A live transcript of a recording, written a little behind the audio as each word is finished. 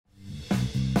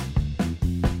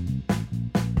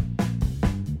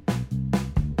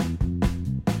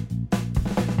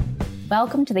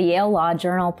Welcome to the Yale Law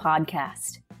Journal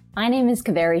podcast. My name is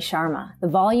Kaveri Sharma, the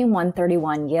Volume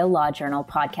 131 Yale Law Journal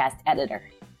podcast editor.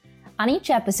 On each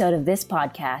episode of this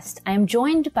podcast, I am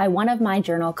joined by one of my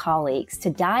journal colleagues to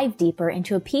dive deeper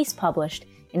into a piece published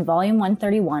in Volume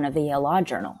 131 of the Yale Law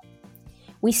Journal.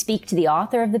 We speak to the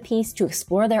author of the piece to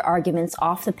explore their arguments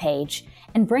off the page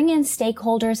and bring in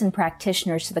stakeholders and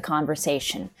practitioners to the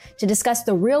conversation to discuss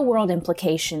the real-world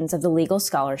implications of the legal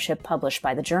scholarship published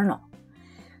by the journal.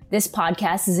 This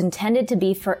podcast is intended to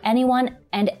be for anyone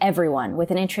and everyone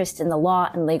with an interest in the law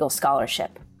and legal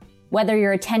scholarship. Whether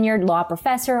you're a tenured law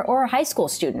professor or a high school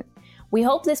student, we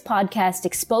hope this podcast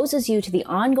exposes you to the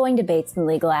ongoing debates in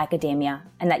legal academia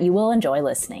and that you will enjoy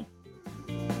listening.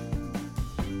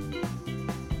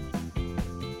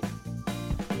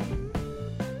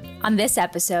 On this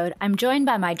episode, I'm joined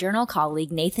by my journal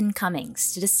colleague Nathan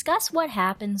Cummings to discuss what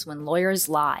happens when lawyers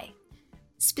lie.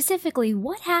 Specifically,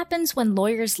 what happens when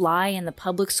lawyers lie in the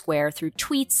public square through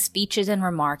tweets, speeches, and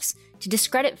remarks to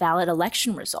discredit valid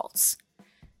election results?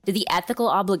 Do the ethical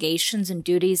obligations and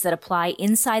duties that apply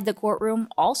inside the courtroom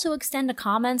also extend to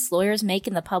comments lawyers make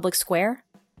in the public square?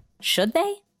 Should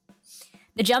they?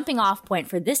 The jumping off point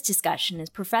for this discussion is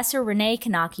Professor Renee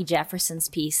Knake Jefferson's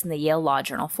piece in the Yale Law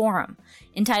Journal Forum,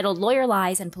 entitled Lawyer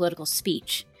Lies and Political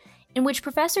Speech, in which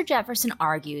Professor Jefferson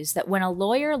argues that when a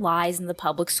lawyer lies in the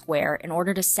public square in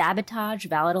order to sabotage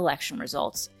valid election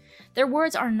results, their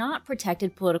words are not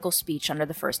protected political speech under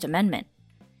the First Amendment.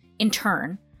 In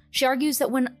turn, she argues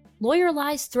that when lawyer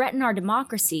lies threaten our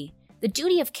democracy, the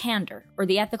duty of candor, or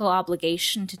the ethical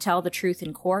obligation to tell the truth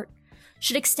in court,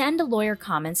 should extend to lawyer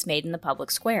comments made in the public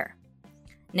square.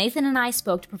 Nathan and I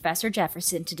spoke to Professor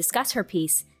Jefferson to discuss her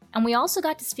piece, and we also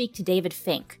got to speak to David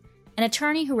Fink, an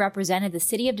attorney who represented the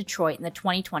city of Detroit in the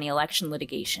 2020 election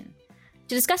litigation,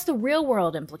 to discuss the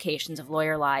real-world implications of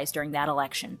lawyer lies during that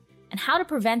election and how to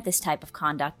prevent this type of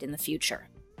conduct in the future.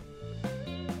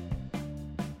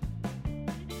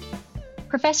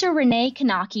 Professor Renee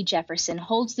Knake Jefferson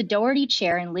holds the Doherty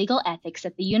Chair in Legal Ethics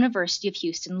at the University of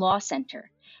Houston Law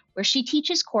Center, where she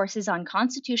teaches courses on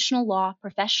constitutional law,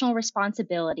 professional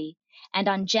responsibility, and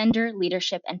on gender,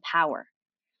 leadership, and power.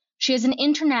 She is an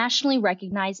internationally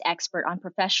recognized expert on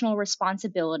professional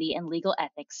responsibility and legal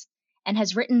ethics, and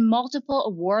has written multiple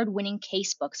award-winning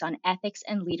casebooks on ethics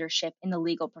and leadership in the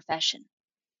legal profession.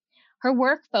 Her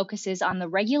work focuses on the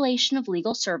regulation of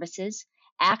legal services,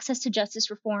 access to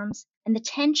justice reforms, and the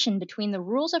tension between the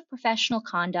rules of professional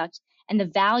conduct and the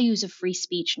values of free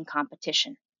speech and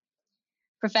competition.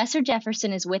 Professor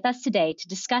Jefferson is with us today to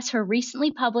discuss her recently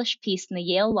published piece in the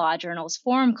Yale Law Journal's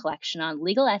Forum collection on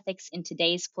legal ethics in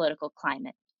today's political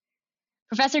climate.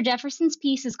 Professor Jefferson's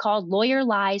piece is called Lawyer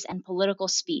Lies and Political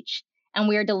Speech, and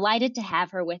we are delighted to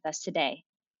have her with us today.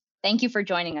 Thank you for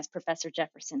joining us, Professor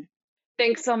Jefferson.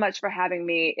 Thanks so much for having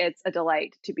me. It's a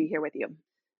delight to be here with you.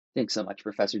 Thanks so much,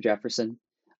 Professor Jefferson.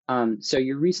 So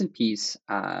your recent piece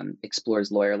explores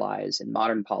lawyer lies in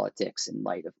modern politics in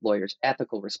light of lawyers'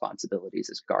 ethical responsibilities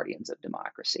as guardians of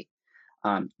democracy.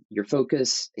 Your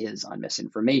focus is on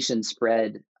misinformation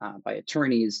spread by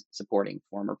attorneys supporting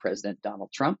former President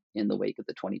Donald Trump in the wake of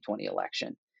the 2020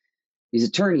 election. These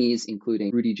attorneys,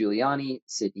 including Rudy Giuliani,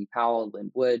 Sidney Powell,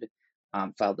 Lin Wood,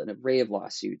 filed an array of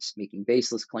lawsuits making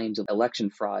baseless claims of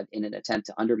election fraud in an attempt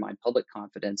to undermine public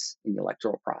confidence in the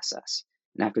electoral process.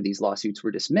 And after these lawsuits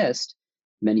were dismissed,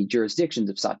 many jurisdictions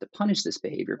have sought to punish this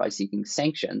behavior by seeking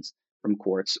sanctions from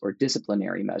courts or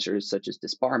disciplinary measures such as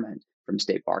disbarment from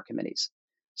state bar committees.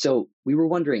 So we were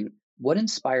wondering, what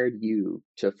inspired you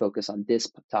to focus on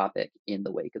this topic in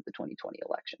the wake of the 2020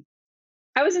 election?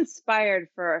 I was inspired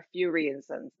for a few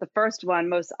reasons. The first one,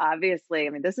 most obviously,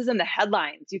 this is in the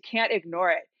headlines. You can't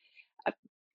ignore it.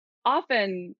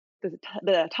 Often,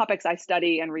 the topics I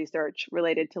study and research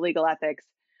related to legal ethics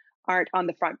aren't on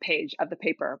the front page of the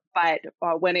paper. But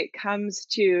when it comes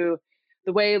to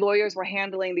the way lawyers were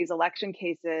handling these election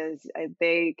cases,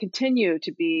 they continue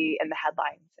to be in the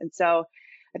headlines. And so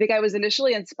I think I was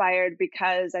initially inspired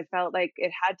because I felt like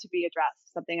it had to be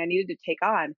addressed, something I needed to take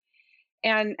on.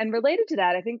 And related to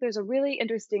that, I think there's a really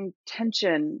interesting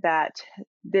tension that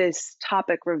this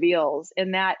topic reveals,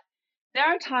 in that there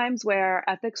are times where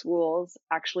ethics rules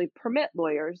actually permit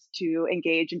lawyers to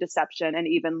engage in deception and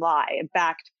even lie. In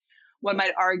fact, one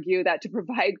might argue that to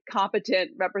provide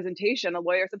competent representation, a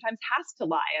lawyer sometimes has to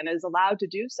lie and is allowed to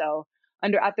do so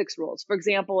under ethics rules. For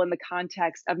example, in the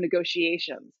context of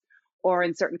negotiations or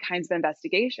in certain kinds of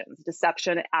investigations,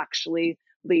 deception actually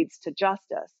leads to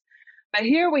justice. But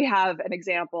here we have an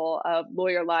example of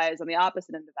lawyer lies on the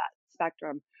opposite end of that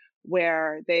spectrum,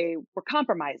 where they were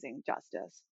compromising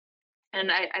justice. And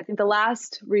I think the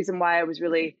last reason why I was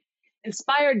really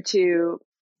inspired to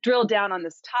drill down on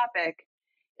this topic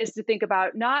is to think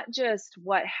about not just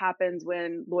what happens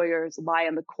when lawyers lie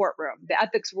in the courtroom. The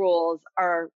ethics rules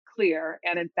are clear.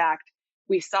 And in fact,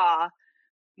 we saw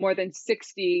more than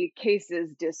 60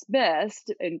 cases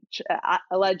dismissed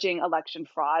alleging election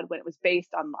fraud when it was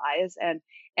based on lies.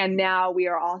 And now we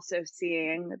are also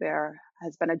seeing there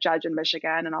has been a judge in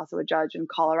Michigan and also a judge in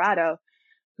Colorado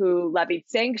who levied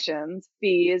sanctions,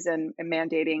 fees, and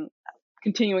mandating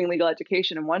continuing legal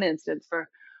education in one instance for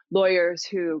lawyers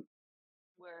who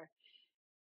were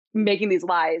making these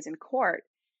lies in court.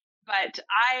 But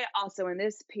I also in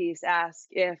this piece ask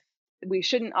if we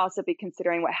shouldn't also be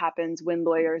considering what happens when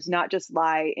lawyers not just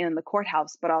lie in the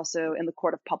courthouse, but also in the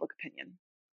court of public opinion.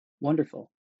 Wonderful.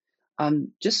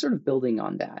 Just sort of building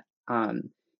on that,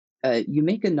 you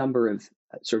make a number of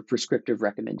sort of prescriptive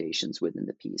recommendations within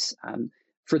the piece.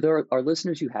 For our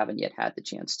listeners who haven't yet had the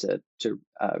chance to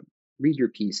read your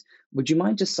piece, would you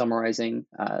mind just summarizing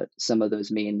some of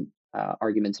those main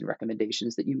arguments and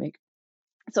recommendations that you make?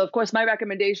 So, of course, my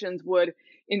recommendations would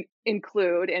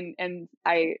include, and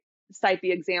I cite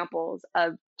the examples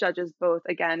of judges both,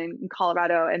 again, in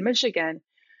Colorado and Michigan,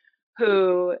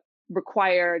 who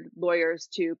required lawyers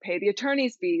to pay the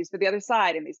attorney's fees for the other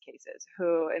side in these cases,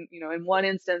 who, in one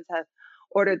instance have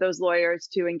ordered those lawyers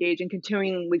to engage in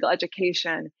continuing legal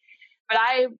education. But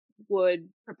I would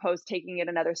propose taking it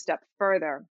another step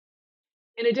further.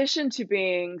 In addition to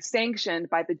being sanctioned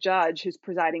by the judge who's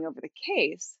presiding over the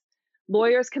case,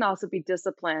 lawyers can also be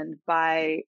disciplined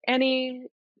by any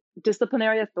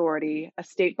disciplinary authority, a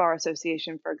state bar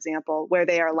association, for example, where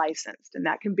they are licensed. And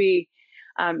that can be,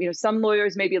 some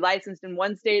lawyers may be licensed in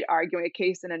one state, arguing a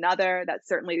case in another. That's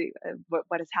certainly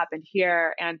what has happened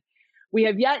here. And we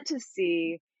have yet to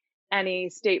see any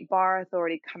state bar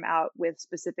authority come out with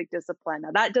specific discipline. Now,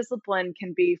 that discipline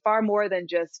can be far more than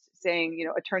just saying,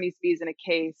 attorney's fees in a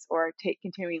case or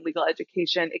continuing legal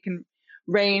education. It can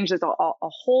range, there's a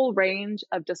whole range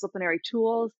of disciplinary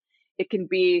tools. It can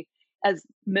be as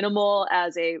minimal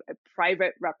as a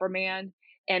private reprimand,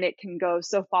 and it can go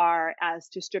so far as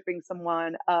to stripping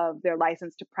someone of their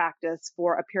license to practice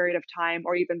for a period of time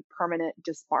or even permanent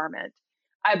disbarment.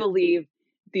 I believe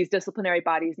these disciplinary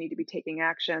bodies need to be taking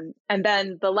action. And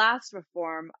then the last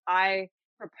reform I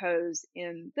propose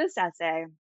in this essay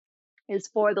is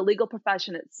for the legal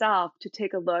profession itself to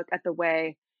take a look at the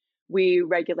way we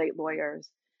regulate lawyers.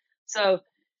 So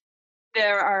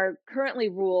there are currently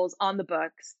rules on the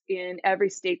books in every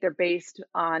state. They're based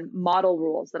on model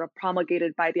rules that are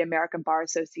promulgated by the American Bar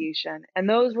Association. And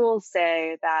those rules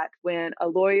say that when a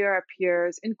lawyer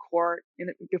appears in court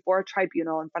before a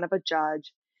tribunal in front of a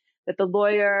judge, that the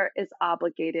lawyer is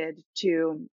obligated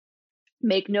to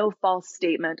make no false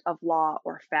statement of law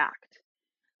or fact.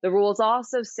 The rules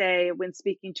also say when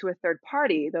speaking to a third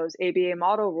party, those ABA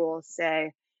model rules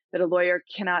say that a lawyer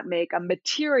cannot make a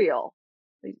material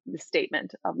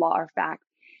statement of law or fact.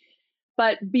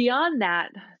 But beyond that,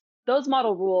 those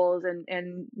model rules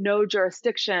and no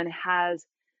jurisdiction has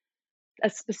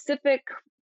a specific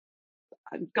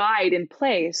guide in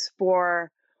place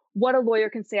for what a lawyer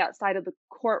can say outside of the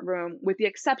courtroom, with the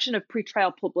exception of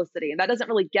pretrial publicity. And that doesn't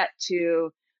really get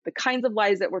to the kinds of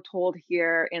lies that we're told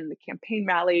here in the campaign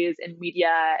rallies, in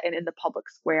media, and in the public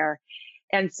square.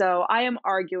 And so I am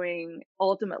arguing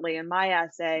ultimately in my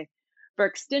essay for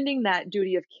extending that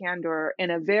duty of candor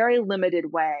in a very limited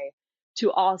way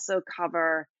to also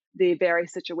cover the very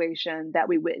situation that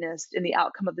we witnessed in the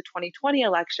outcome of the 2020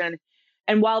 election.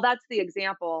 And while that's the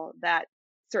example that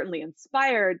certainly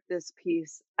inspired this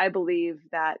piece, I believe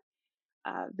that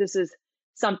this is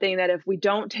something that if we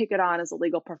don't take it on as a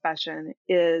legal profession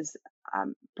is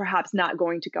perhaps not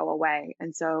going to go away.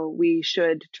 And so we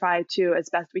should try to, as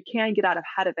best we can, get out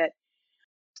ahead of it.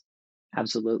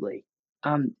 Absolutely.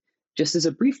 Just as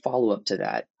a brief follow-up to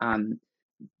that,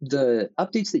 the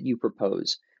updates that you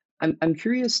propose, I'm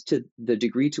curious to the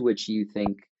degree to which you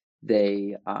think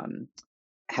they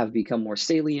have become more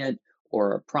salient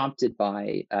or are prompted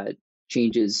by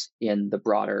changes in the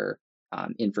broader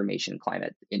information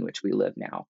climate in which we live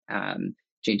now,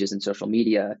 changes in social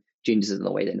media, changes in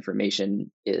the way that information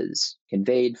is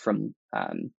conveyed from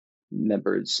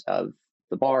members of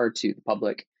the bar to the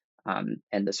public,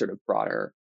 and the sort of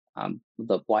broader,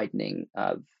 the widening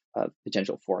of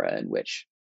potential fora in which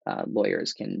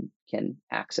lawyers can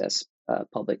access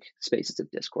public spaces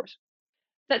of discourse.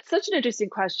 That's such an interesting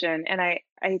question. And I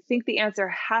think the answer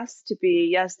has to be,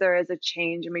 yes, there is a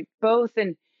change. I mean, both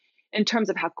in terms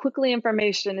of how quickly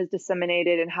information is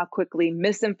disseminated and how quickly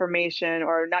misinformation,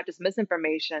 or not just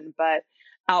misinformation, but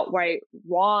outright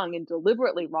wrong and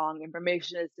deliberately wrong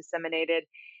information is disseminated.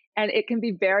 And it can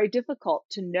be very difficult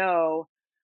to know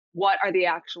what are the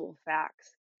actual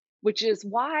facts, which is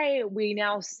why we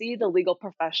now see the legal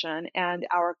profession and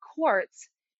our courts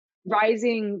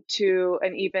rising to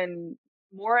an even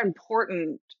more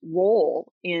important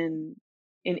role in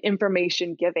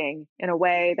information giving in a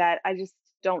way that I just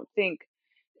don't think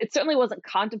it certainly wasn't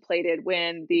contemplated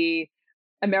when the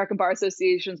American Bar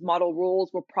Association's model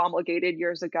rules were promulgated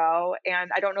years ago,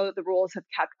 and I don't know that the rules have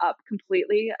kept up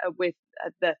completely with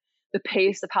the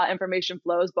pace of how information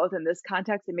flows, both in this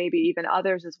context and maybe even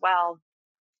others as well.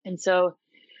 And so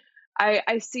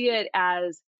I see it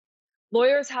as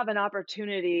lawyers have an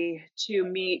opportunity to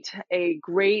meet a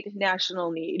great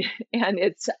national need, and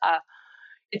it's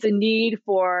a need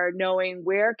for knowing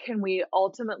where can we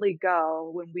ultimately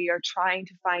go when we are trying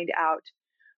to find out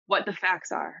what the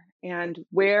facts are and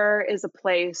where is a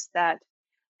place that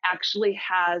actually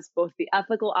has both the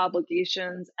ethical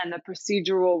obligations and the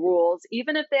procedural rules,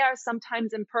 even if they are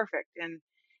sometimes imperfect.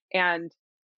 And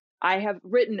I have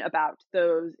written about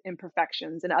those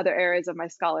imperfections in other areas of my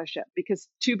scholarship because,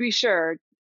 to be sure,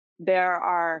 there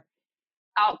are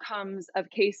outcomes of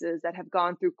cases that have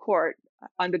gone through court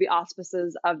under the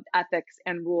auspices of ethics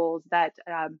and rules that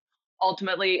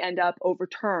ultimately end up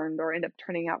overturned or end up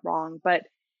turning out wrong. But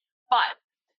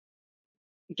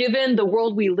given the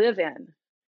world we live in,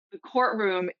 the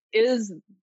courtroom is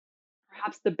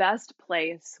perhaps the best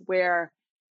place where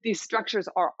these structures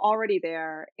are already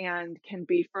there and can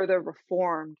be further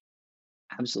reformed.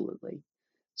 Absolutely.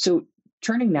 So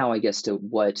turning now, I guess, to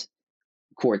what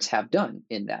courts have done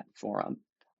in that forum.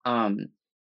 Um,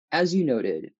 as you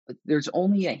noted, there's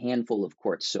only a handful of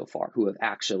courts so far who have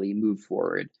actually moved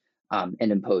forward and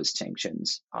imposed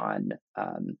sanctions on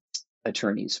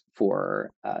attorneys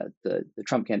for the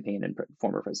Trump campaign and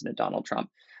former President Donald Trump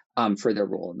for their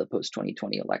role in the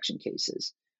post-2020 election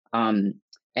cases.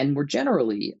 And more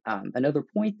generally, another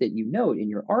point that you note in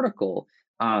your article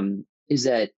is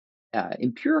that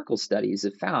empirical studies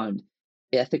have found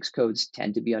ethics codes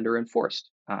tend to be under-enforced,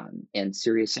 and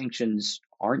serious sanctions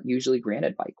aren't usually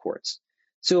granted by courts.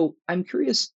 So I'm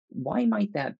curious, why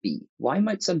might that be? Why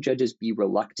might some judges be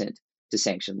reluctant to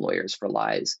sanction lawyers for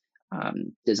lies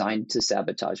designed to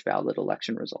sabotage valid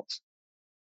election results?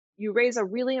 You raise a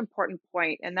really important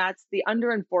point, and that's the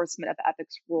under-enforcement of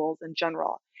ethics rules in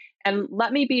general. And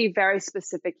let me be very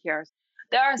specific here.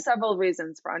 There are several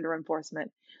reasons for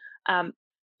under-enforcement.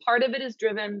 Part of it is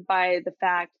driven by the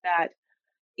fact that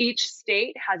each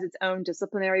state has its own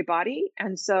disciplinary body,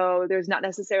 and so there's not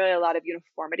necessarily a lot of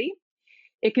uniformity.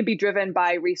 It can be driven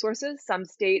by resources. Some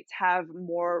states have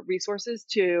more resources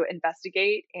to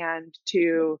investigate and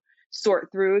to sort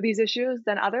through these issues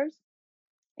than others.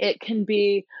 It can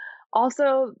be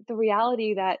also the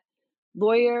reality that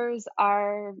lawyers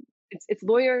are it's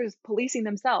lawyers policing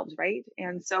themselves, right?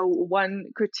 And so one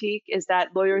critique is that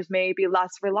lawyers may be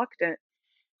less reluctant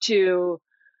to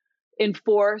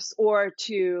enforce or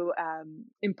to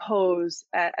impose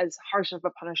as harsh of a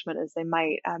punishment as they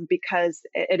might because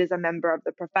it is a member of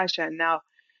the profession. Now,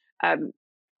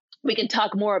 we can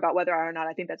talk more about whether or not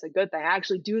I think that's a good thing. I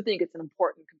actually do think it's an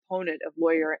important component of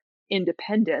lawyer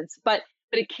independence, but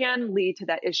it can lead to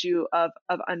that issue of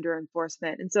under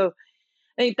enforcement. And so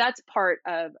I think that's part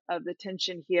of the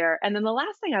tension here. And then the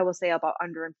last thing I will say about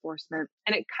under enforcement,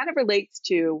 and it kind of relates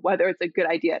to whether it's a good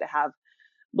idea to have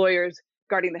lawyers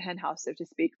guarding the henhouse, so to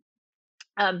speak.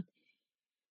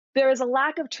 There is a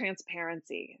lack of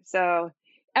transparency. So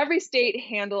every state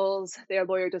handles their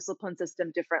lawyer discipline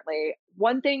system differently.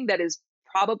 One thing that is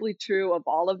probably true of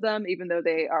all of them, even though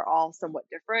they are all somewhat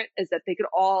different, is that they could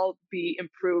all be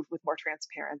improved with more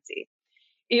transparency.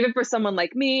 Even for someone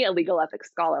like me, a legal ethics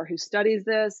scholar who studies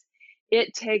this,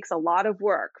 it takes a lot of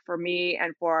work for me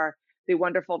and for the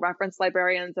wonderful reference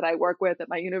librarians that I work with at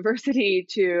my university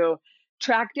to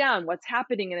track down what's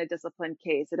happening in a discipline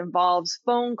case. It involves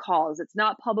phone calls. It's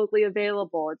not publicly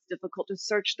available. It's difficult to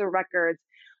search the records.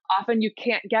 Often you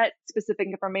can't get specific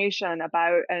information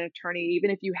about an attorney, even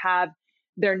if you have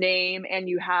their name and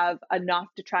you have enough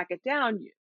to track it down.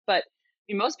 But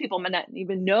most people may not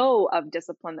even know of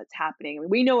discipline that's happening. I mean,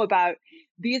 we know about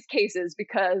these cases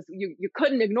because you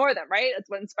couldn't ignore them, right? That's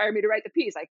what inspired me to write the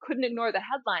piece. I couldn't ignore the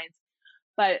headlines.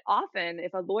 But often,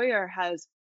 if a lawyer has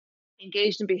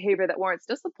engaged in behavior that warrants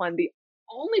discipline, the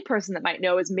only person that might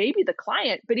know is maybe the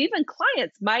client. But even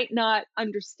clients might not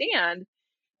understand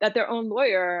that their own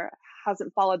lawyer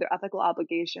hasn't followed their ethical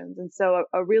obligations. And so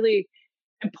a really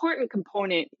important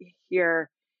component here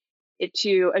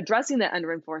to addressing that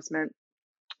under enforcement,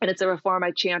 and it's a reform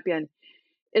I champion,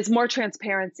 is more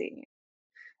transparency.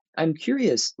 I'm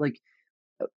curious, like,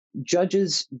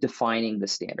 judges defining the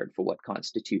standard for what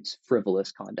constitutes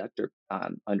frivolous conduct or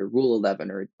under Rule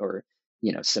 11 or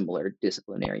similar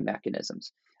disciplinary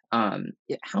mechanisms.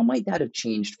 How might that have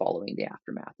changed following the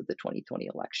aftermath of the 2020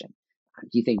 election? Do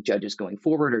you think judges going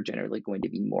forward are generally going to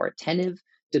be more attentive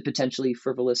to potentially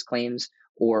frivolous claims,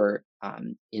 or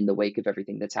in the wake of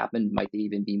everything that's happened, might they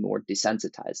even be more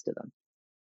desensitized to them?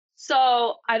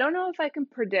 So I don't know if I can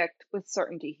predict with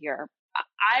certainty here.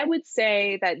 I would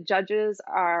say that judges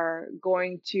are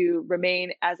going to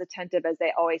remain as attentive as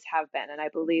they always have been. And I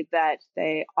believe that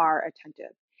they are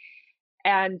attentive.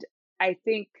 And I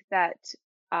think that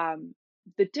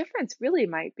the difference really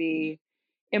might be,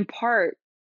 in part,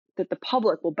 that the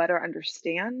public will better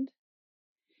understand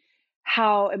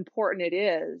how important it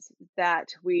is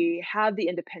that we have the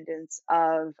independence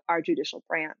of our judicial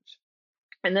branch.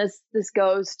 And this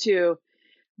goes to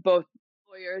both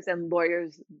lawyers and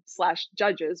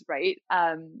lawyers/judges, right?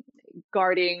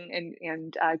 Guarding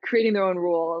and creating their own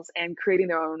rules and creating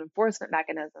their own enforcement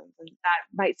mechanisms. And that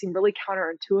might seem really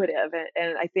counterintuitive.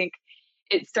 And I think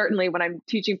it's certainly, when I'm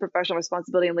teaching professional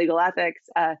responsibility and legal ethics,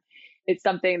 it's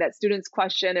something that students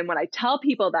question. And when I tell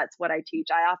people that's what I teach,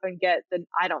 I often get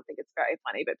I don't think it's very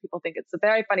funny, but people think it's a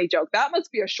very funny joke. That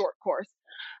must be a short course.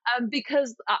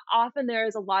 Because often there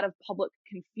is a lot of public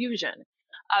confusion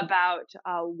about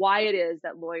why it is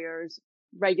that lawyers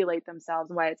regulate themselves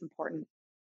and why it's important.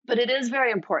 But it is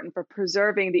very important for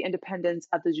preserving the independence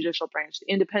of the judicial branch,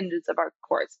 the independence of our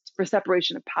courts, for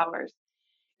separation of powers.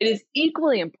 It is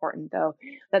equally important, though,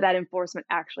 that enforcement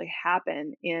actually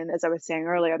happen in, as I was saying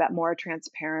earlier, that more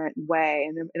transparent way,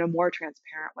 and in a more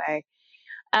transparent way.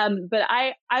 But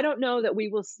I don't know that we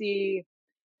will see.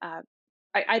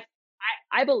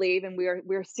 I believe, and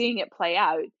we're seeing it play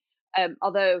out.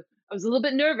 Although I was a little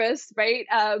bit nervous, right,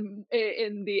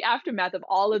 in the aftermath of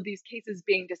all of these cases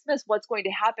being dismissed, what's going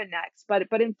to happen next?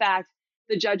 But in fact,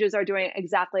 the judges are doing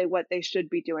exactly what they should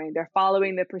be doing. They're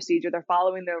following the procedure, they're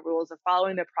following their rules, they're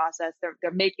following the process,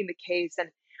 they're making the case. And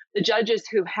the judges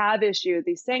who have issued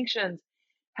these sanctions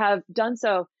have done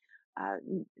so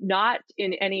not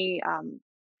in any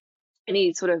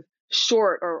sort of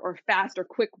short or fast or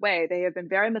quick way. They have been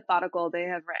very methodical. They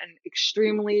have written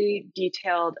extremely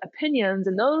detailed opinions,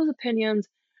 and those opinions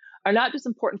are not just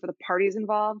important for the parties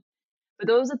involved, but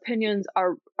those opinions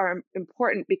are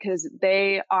important because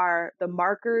they are the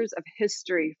markers of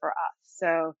history for us.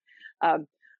 So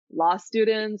law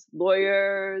students,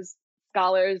 lawyers,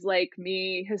 scholars like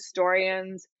me,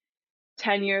 historians,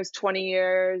 10 years, 20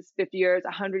 years, 50 years,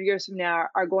 100 years from now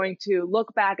are going to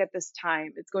look back at this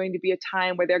time. It's going to be a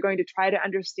time where they're going to try to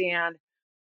understand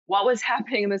what was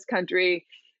happening in this country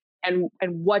and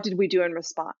what did we do in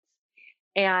response.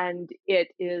 And it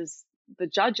is the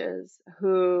judges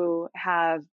who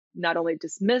have not only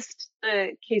dismissed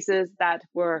the cases that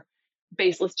were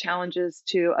baseless challenges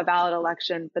to a valid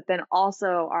election, but then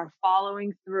also are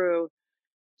following through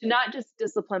to not just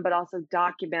discipline, but also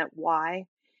document why.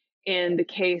 In the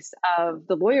case of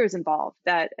the lawyers involved,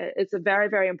 that it's a very,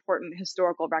 very important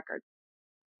historical record.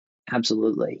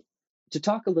 Absolutely. To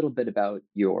talk a little bit about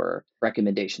your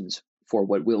recommendations for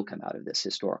what will come out of this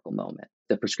historical moment,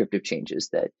 the prescriptive changes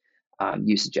that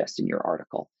you suggest in your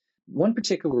article. One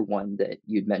particular one that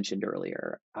you'd mentioned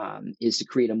earlier is to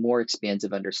create a more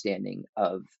expansive understanding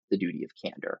of the duty of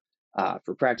candor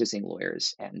for practicing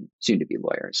lawyers and soon-to-be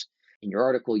lawyers. In your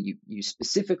article, you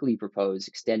specifically propose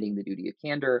extending the duty of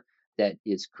candor that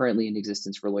is currently in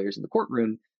existence for lawyers in the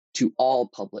courtroom to all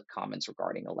public comments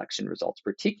regarding election results,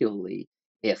 particularly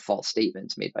if false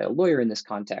statements made by a lawyer in this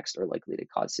context are likely to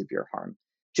cause severe harm.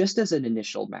 Just as an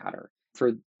initial matter,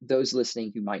 for those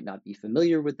listening who might not be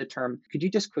familiar with the term, could you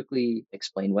just quickly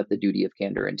explain what the duty of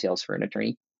candor entails for an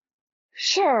attorney?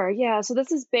 Sure. Yeah. So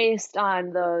this is based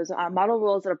on those model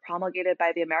rules that are promulgated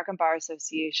by the American Bar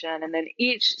Association, and then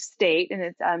each state, and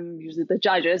it's usually the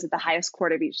judges at the highest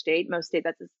court of each state. Most states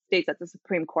that's the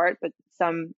Supreme Court, but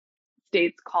some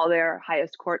states call their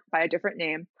highest court by a different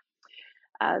name.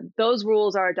 Those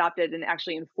rules are adopted and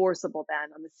actually enforceable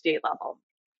then on the state level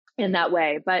in that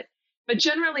way. But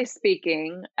generally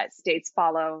speaking, states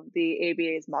follow the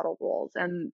ABA's model rules,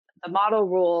 and the model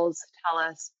rules tell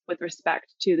us, with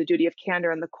respect to the duty of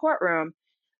candor in the courtroom,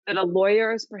 that a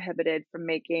lawyer is prohibited from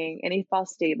making any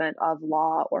false statement of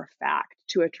law or fact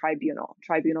to a tribunal.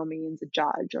 Tribunal means a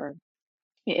judge, or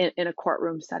in a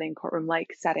courtroom setting,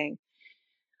 courtroom-like setting.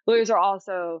 Lawyers are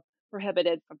also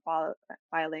prohibited from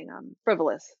filing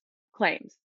frivolous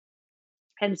claims.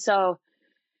 And so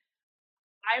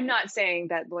I'm not saying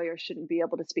that lawyers shouldn't be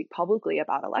able to speak publicly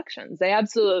about elections. They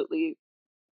absolutely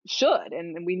should,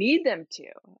 and we need them to.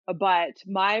 But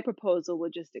my proposal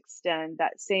would just extend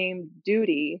that same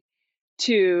duty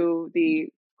to the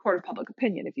court of public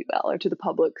opinion, if you will, or to the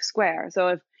public square.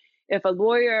 So if a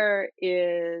lawyer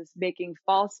is making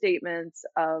false statements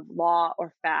of law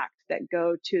or fact that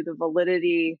go to the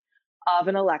validity of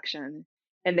an election,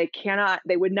 and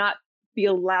they would not be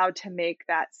allowed to make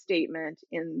that statement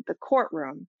in the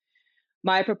courtroom,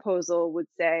 my proposal would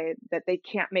say that they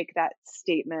can't make that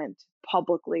statement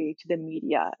publicly to the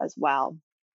media as well.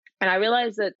 And I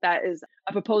realize that that is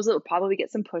a proposal that will probably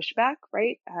get some pushback,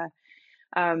 right?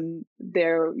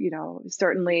 There,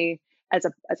 certainly as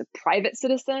a private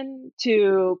citizen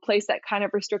to place that kind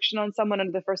of restriction on someone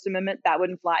under the First Amendment, that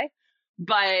wouldn't fly.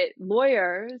 But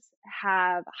lawyers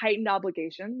have heightened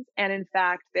obligations. And in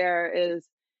fact, there is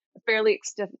a fairly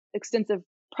extensive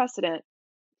precedent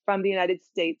from the United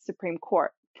States Supreme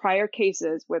Court, prior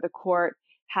cases where the court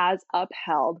has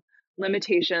upheld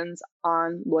limitations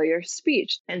on lawyer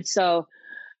speech. And so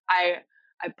I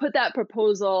put that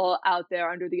proposal out there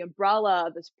under the umbrella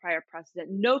of this prior precedent.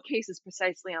 No case is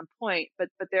precisely on point, but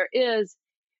there is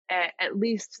at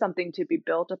least something to be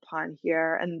built upon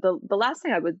here. And the last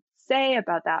thing I would say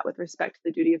about that with respect to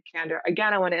the duty of candor,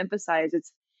 again, I want to emphasize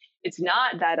it's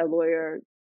not that a lawyer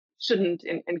shouldn't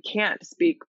and can't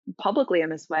speak publicly in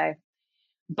this way,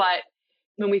 but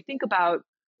when we think about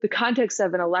the context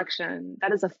of an election,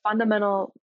 that is a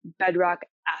fundamental bedrock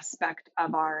aspect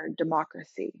of our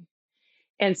democracy.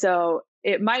 And so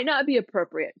it might not be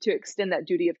appropriate to extend that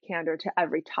duty of candor to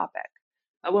every topic.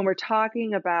 But when we're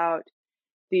talking about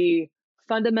the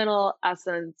fundamental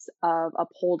essence of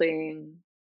upholding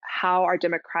how our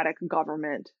democratic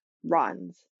government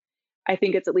runs, I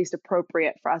think it's at least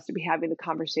appropriate for us to be having the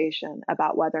conversation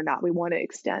about whether or not we want to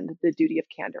extend the duty of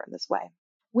candor in this way.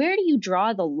 Where do you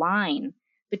draw the line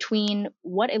between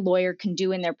what a lawyer can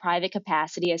do in their private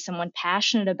capacity as someone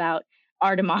passionate about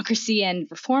our democracy and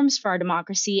reforms for our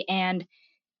democracy and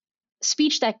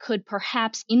speech that could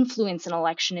perhaps influence an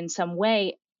election in some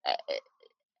way?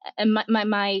 And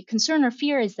my concern or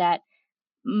fear is that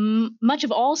much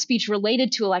of all speech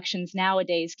related to elections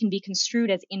nowadays can be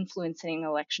construed as influencing an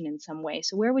election in some way.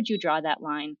 So where would you draw that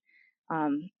line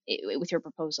with your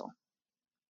proposal?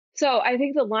 So I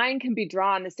think the line can be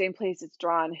drawn the same place it's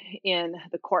drawn in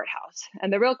the courthouse.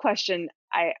 And the real question,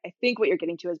 I think what you're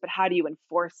getting to is, but how do you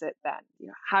enforce it then?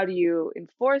 How do you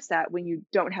enforce that when you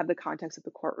don't have the context of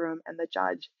the courtroom and the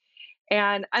judge?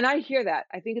 And I hear that.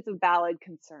 I think it's a valid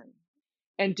concern.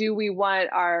 And do we want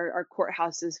our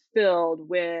courthouses filled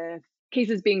with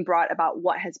cases being brought about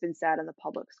what has been said in the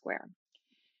public square?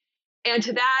 And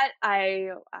to that, I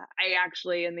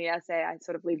actually, in the essay, I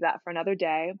sort of leave that for another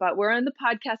day. But we're in the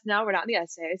podcast now. We're not in the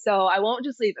essay. So I won't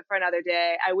just leave it for another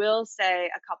day. I will say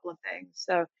a couple of things.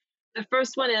 So the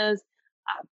first one is,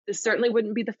 this certainly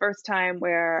wouldn't be the first time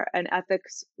where an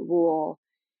ethics rule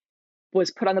was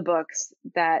put on the books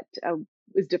that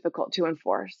was difficult to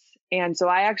enforce. And so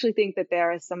I actually think that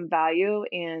there is some value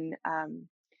in,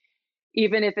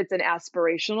 even if it's an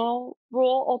aspirational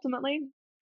rule ultimately,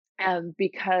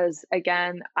 because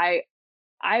again,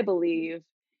 I believe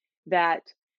that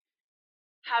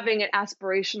having an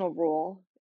aspirational rule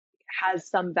has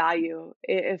some value.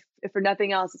 If for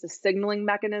nothing else, it's a signaling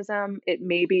mechanism. It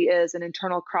maybe is an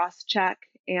internal cross check,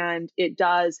 and it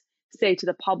does say to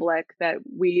the public that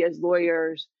we as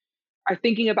lawyers are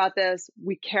thinking about this,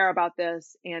 we care about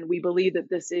this, and we believe that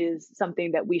this is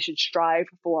something that we should strive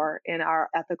for in our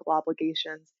ethical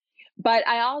obligations. But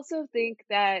I also think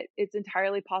that it's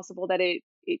entirely possible that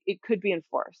it could be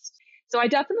enforced. So I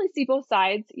definitely see both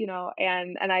sides,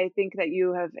 and I think that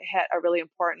you have hit a really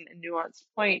important and nuanced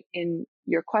point in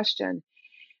your question.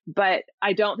 But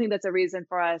I don't think that's a reason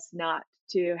for us not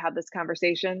to have this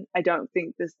conversation. I don't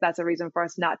think that's a reason for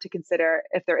us not to consider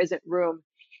if there isn't room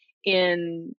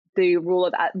in the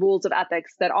rules of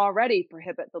ethics that already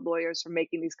prohibit the lawyers from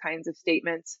making these kinds of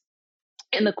statements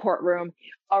in the courtroom,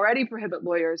 already prohibit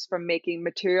lawyers from making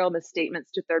material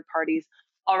misstatements to third parties,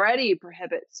 already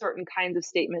prohibit certain kinds of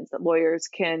statements that lawyers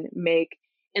can make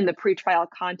in the pretrial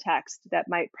context that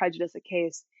might prejudice a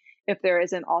case, if there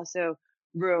isn't also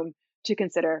room to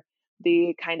consider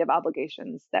the kind of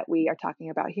obligations that we are talking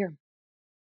about here.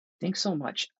 Thanks so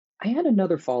much. I had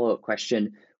another follow-up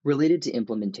question related to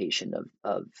implementation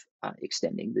of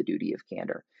extending the duty of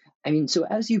candor. I mean, so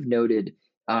as you've noted,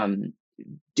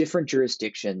 different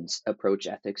jurisdictions approach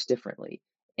ethics differently,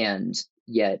 and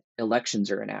yet elections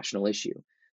are a national issue.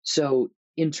 So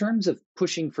in terms of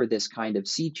pushing for this kind of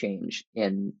sea change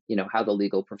in how the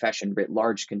legal profession writ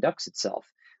large conducts itself,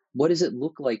 what does it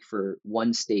look like for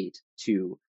one state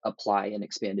to apply an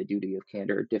expanded duty of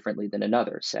candor differently than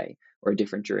another, say, or a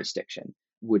different jurisdiction?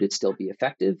 Would it still be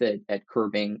effective at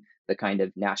curbing the kind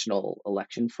of national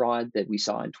election fraud that we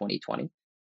saw in 2020?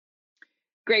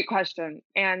 Great question.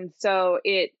 And so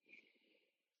it's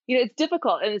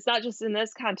difficult, and it's not just in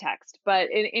this context,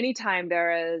 but in any time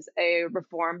there is a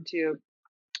reform to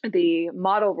the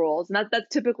model rules, and that's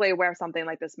typically where something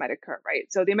like this might occur,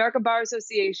 right? So the American Bar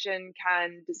Association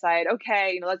can decide,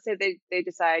 okay, let's say they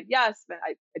decide yes, but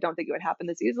I don't think it would happen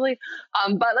this easily.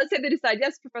 But let's say they decide,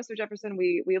 yes, Professor Jefferson,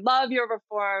 we love your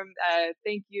reform.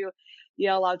 Thank you,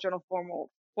 Yale Law Journal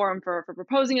Forum for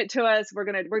proposing it to us. We're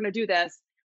gonna do this.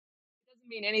 It doesn't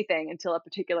mean anything until a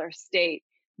particular state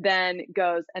then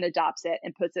goes and adopts it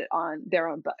and puts it on their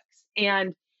own books.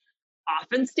 And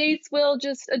often states will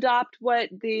just adopt what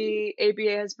the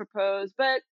ABA has proposed,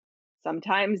 but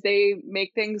sometimes they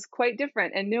make things quite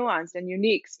different and nuanced and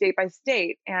unique state by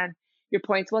state. And your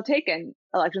point's well taken.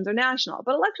 Elections are national,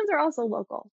 but elections are also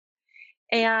local.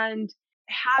 And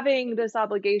having this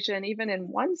obligation, even in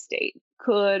one state,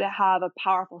 could have a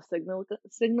powerful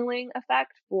signaling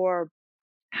effect for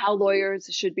how lawyers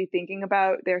should be thinking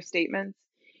about their statements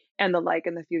and the like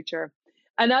in the future.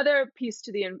 Another piece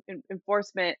to the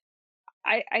enforcement,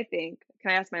 I think,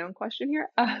 can I ask my own question here?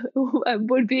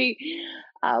 Would be,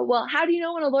 well, how do you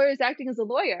know when a lawyer is acting as a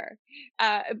lawyer?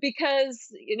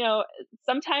 Because,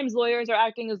 sometimes lawyers are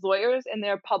acting as lawyers in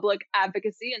their public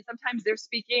advocacy, and sometimes they're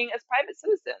speaking as private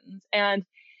citizens. And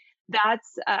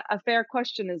that's a fair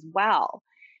question as well.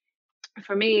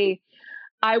 For me,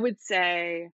 I would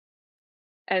say,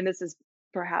 and this is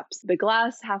perhaps the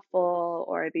glass half full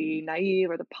or the naive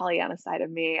or the Pollyanna side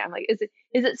of me, I'm like, is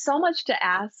it so much to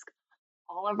ask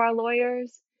all of our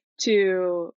lawyers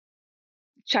to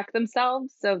check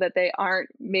themselves so that they aren't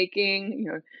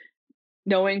making,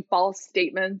 knowing false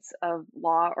statements of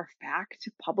law or fact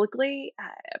publicly?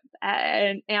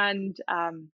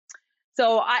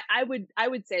 So I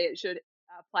would say it should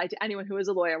apply to anyone who is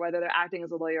a lawyer, whether they're acting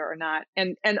as a lawyer or not.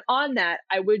 And on that,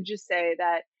 I would just say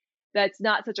that that's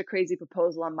not such a crazy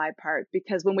proposal on my part,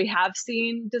 because when we have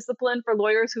seen discipline for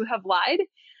lawyers who have lied,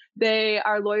 they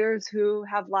are lawyers who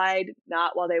have lied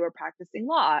not while they were practicing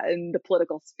law in the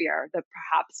political sphere. The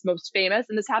perhaps most famous,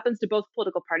 and this happens to both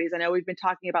political parties. I know we've been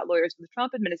talking about lawyers from the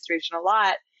Trump administration a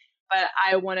lot, but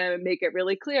I want to make it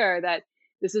really clear that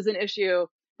this is an issue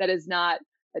that is not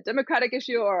a Democratic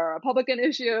issue or a Republican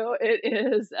issue. It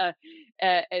is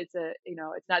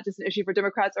it's not just an issue for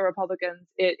Democrats or Republicans.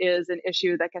 It is an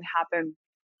issue that can happen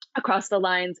across the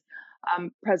lines.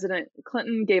 President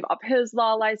Clinton gave up his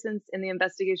law license in the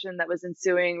investigation that was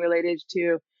ensuing related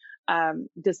to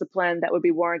discipline that would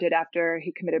be warranted after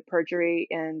he committed perjury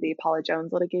in the Paula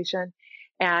Jones litigation.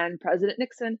 And President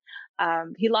Nixon,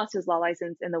 he lost his law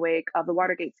license in the wake of the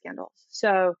Watergate scandals.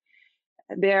 So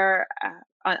there,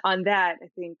 on that, I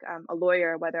think a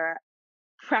lawyer, whether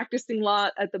practicing law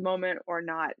at the moment or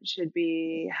not, should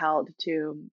be held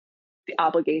to the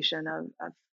obligation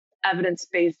of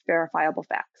evidence-based verifiable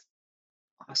facts.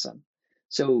 Awesome.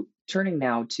 So turning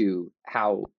now to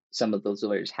how some of those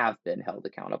lawyers have been held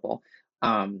accountable.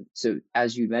 So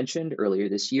as you mentioned earlier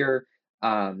this year,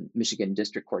 Michigan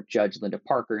District Court Judge Linda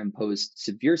Parker imposed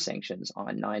severe sanctions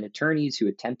on 9 attorneys who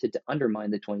attempted to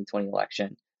undermine the 2020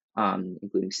 election,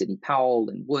 including Sidney Powell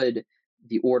and Wood.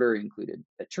 The order included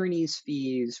attorneys'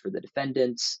 fees for the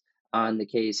defendants on the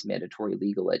case, mandatory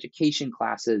legal education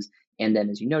classes, and then,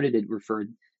 as you noted, it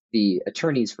referred the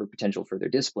attorneys for potential further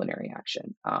disciplinary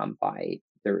action by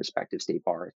their respective state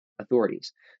bar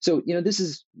authorities. So, this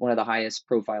is one of the highest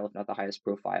profile, if not the highest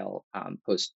profile,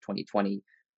 post-2020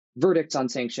 verdicts on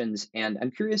sanctions. And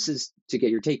I'm curious as to get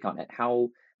your take on it. How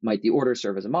might the order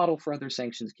serve as a model for other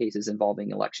sanctions cases involving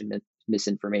election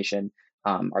misinformation?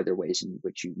 Are there ways in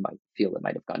which you might feel it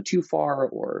might have gone too far,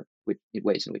 or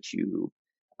ways in which you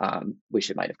wish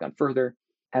it might have gone further?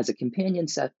 As a companion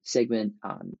segment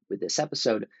with this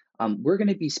episode, we're going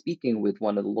to be speaking with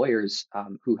one of the lawyers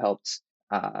who helped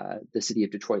the City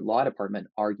of Detroit Law Department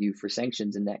argue for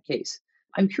sanctions in that case.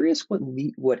 I'm curious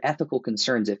what ethical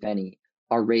concerns, if any,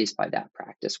 are raised by that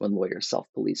practice when lawyers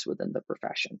self-police within the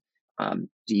profession.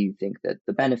 Do you think that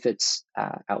the benefits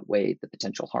outweigh the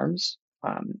potential harms?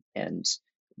 And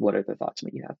what other thoughts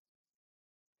might you have?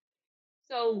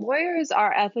 So lawyers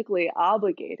are ethically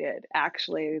obligated,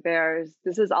 actually.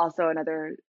 This is also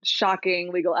another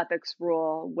shocking legal ethics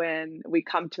rule when we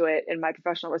come to it in my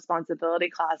professional responsibility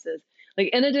classes.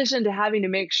 Like, in addition to having to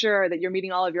make sure that you're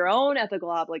meeting all of your own ethical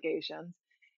obligations,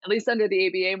 at least under the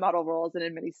ABA model rules and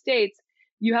in many states,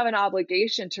 you have an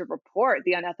obligation to report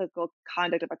the unethical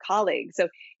conduct of a colleague. So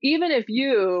even if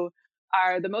you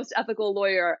are the most ethical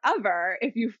lawyer ever,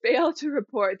 if you fail to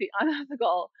report the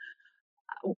unethical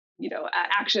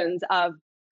actions of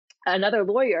another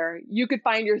lawyer, you could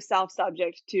find yourself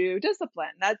subject to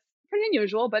discipline. That's pretty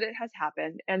unusual, but it has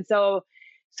happened. And so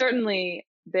certainly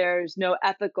there's no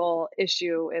ethical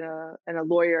issue in a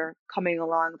lawyer coming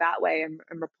along that way and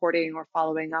reporting or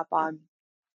following up on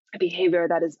a behavior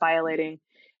that is violating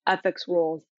ethics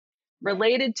rules.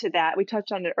 Related to that, we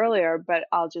touched on it earlier, but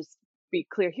I'll just be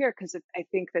clear here because I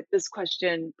think that this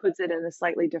question puts it in a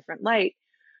slightly different light.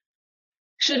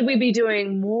 Should we be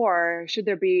doing more? Should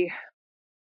there be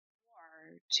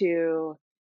more to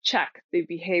check the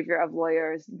behavior of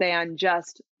lawyers than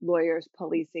just lawyers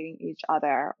policing each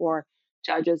other or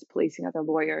judges policing other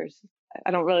lawyers? I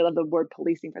don't really love the word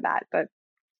policing for that,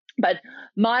 but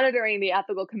monitoring the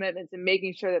ethical commitments and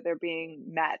making sure that they're being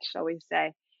met, shall we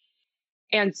say.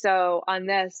 And so on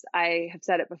this, I have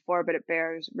said it before, but it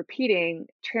bears repeating,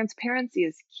 transparency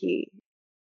is key.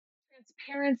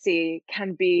 Transparency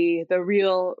can be the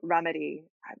real remedy.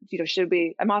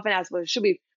 I'm often asked, well, should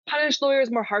we punish lawyers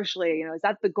more harshly? Is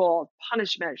that the goal of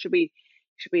punishment? Should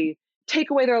we take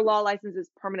away their law licenses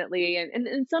permanently? And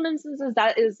in some instances,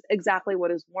 that is exactly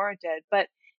what is warranted. But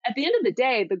at the end of the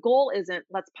day, the goal isn't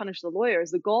let's punish the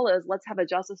lawyers. The goal is let's have a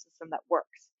justice system that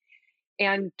works.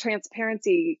 And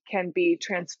transparency can be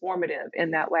transformative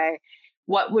in that way.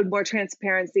 What would more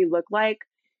transparency look like?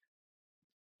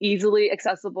 Easily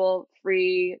accessible,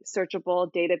 free,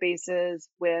 searchable databases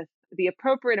with the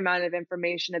appropriate amount of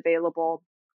information available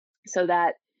so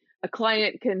that a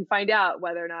client can find out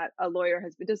whether or not a lawyer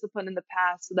has been disciplined in the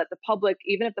past, so that the public,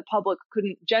 even if the public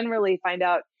couldn't generally find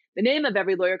out the name of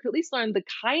every lawyer, could at least learn the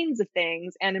kinds of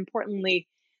things and, importantly,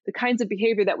 the kinds of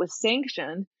behavior that was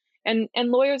sanctioned. And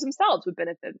lawyers themselves would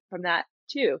benefit from that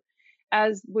too,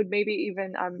 as would maybe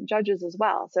even judges as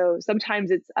well. So sometimes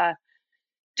it's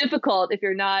difficult if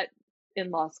you're not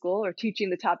in law school or teaching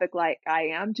the topic like I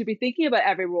am to be thinking about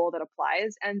every rule that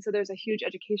applies. And so there's a huge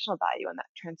educational value in that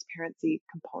transparency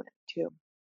component too.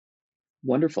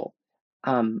 Wonderful.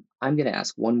 I'm going to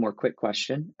ask one more quick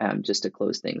question just to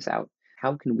close things out.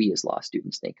 How can we as law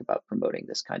students think about promoting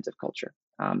this kinds of culture?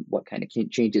 What kind of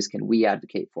changes can we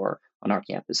advocate for on our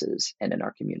campuses and in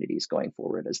our communities going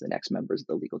forward as the next members of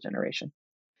the legal generation?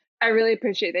 I really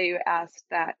appreciate that you asked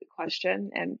that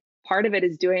question. And part of it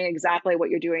is doing exactly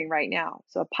what you're doing right now.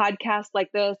 So a podcast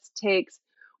like this takes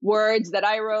words that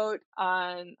I wrote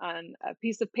on a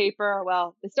piece of paper.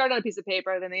 Well, they start on a piece of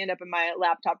paper, then they end up in my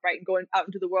laptop, right, and going out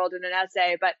into the world in an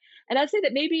essay. But an essay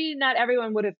that maybe not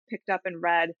everyone would have picked up and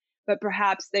read, but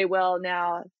perhaps they will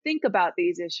now think about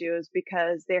these issues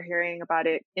because they're hearing about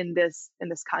it in this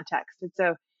context. And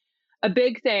so a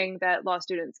big thing that law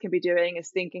students can be doing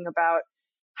is thinking about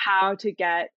how to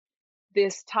get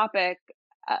this topic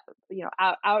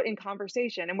out in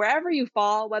conversation. And wherever you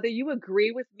fall, whether you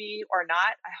agree with me or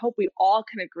not, I hope we all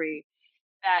can agree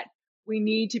that we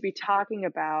need to be talking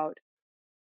about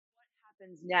what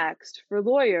happens next for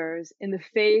lawyers in the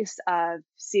face of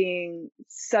seeing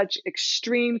such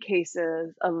extreme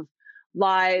cases of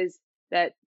lies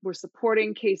that were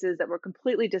supporting cases that were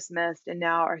completely dismissed and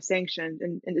now are sanctioned.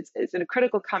 And it's a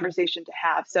critical conversation to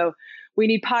have. So we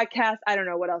need podcasts. I don't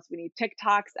know what else we need.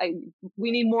 TikToks. We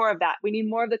need more of that. We need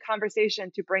more of the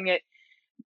conversation to bring it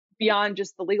beyond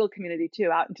just the legal community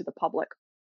too, out into the public.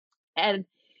 And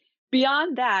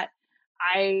beyond that,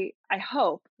 I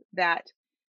hope that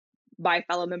my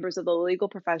fellow members of the legal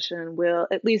profession will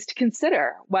at least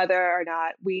consider whether or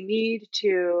not we need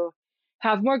to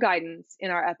have more guidance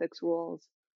in our ethics rules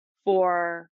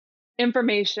for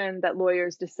information that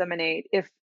lawyers disseminate. If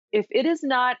it is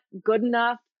not good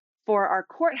enough for our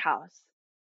courthouse,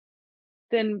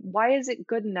 then why is it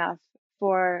good enough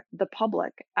for the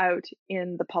public out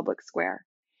in the public square?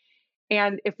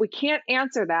 And if we can't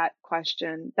answer that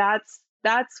question, that's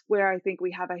where I think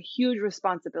we have a huge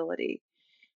responsibility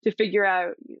to figure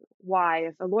out why.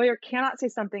 If a lawyer cannot say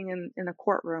something in a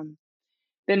courtroom,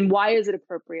 then why is it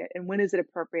appropriate and when is it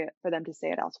appropriate for them to say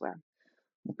it elsewhere?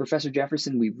 Well, Professor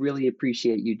Jefferson, we really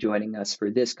appreciate you joining us for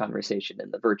this conversation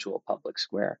in the virtual public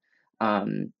square.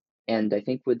 And I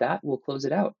think with that, we'll close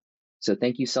it out. So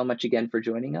thank you so much again for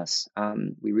joining us.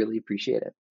 We really appreciate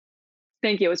it.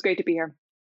 Thank you. It was great to be here.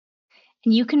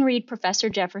 And you can read Professor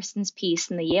Jefferson's piece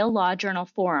in the Yale Law Journal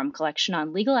Forum collection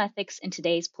on legal ethics in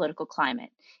today's political climate.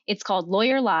 It's called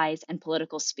Lawyer Lies and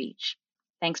Political Speech.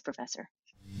 Thanks, Professor.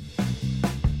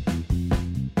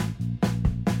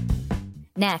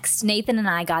 Next, Nathan and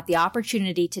I got the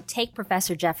opportunity to take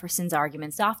Professor Jefferson's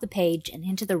arguments off the page and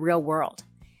into the real world.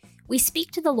 We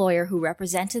speak to the lawyer who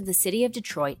represented the city of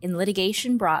Detroit in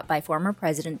litigation brought by former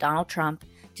President Donald Trump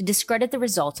to discredit the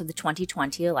results of the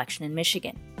 2020 election in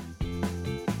Michigan.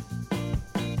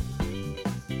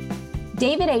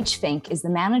 David H. Fink is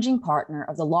the managing partner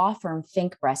of the law firm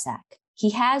Fink Bressak. He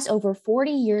has over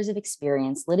 40 years of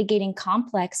experience litigating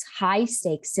complex,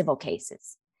 high-stakes civil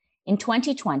cases. In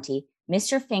 2020,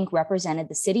 Mr. Fink represented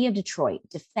the city of Detroit,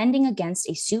 defending against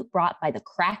a suit brought by the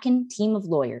Kraken team of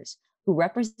lawyers who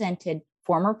represented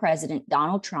former President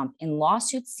Donald Trump in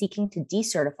lawsuits seeking to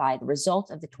decertify the result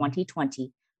of the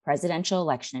 2020 presidential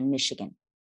election in Michigan.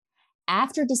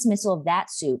 After dismissal of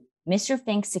that suit, Mr.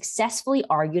 Fink successfully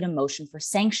argued a motion for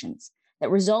sanctions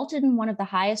that resulted in one of the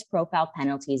highest profile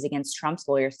penalties against Trump's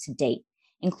lawyers to date,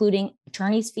 including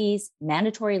attorney's fees,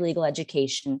 mandatory legal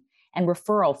education, and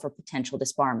referral for potential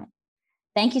disbarment.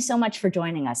 Thank you so much for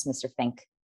joining us, Mr. Fink.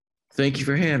 Thank you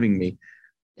for having me.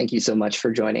 Thank you so much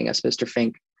for joining us, Mr.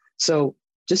 Fink. So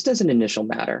just as an initial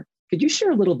matter, could you share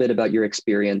a little bit about your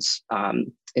experience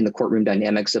in the courtroom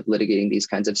dynamics of litigating these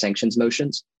kinds of sanctions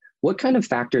motions? What kind of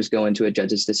factors go into a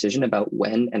judge's decision about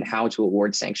when and how to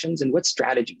award sanctions, and what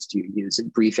strategies do you use in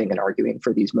briefing and arguing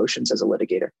for these motions as a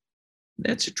litigator?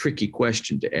 That's a tricky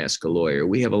question to ask a lawyer.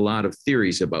 We have a lot of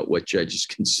theories about what judges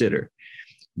consider,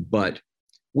 but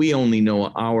we only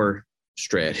know our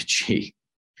strategy.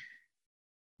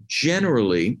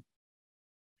 Generally,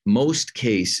 most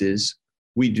cases,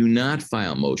 we do not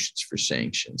file motions for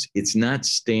sanctions. It's not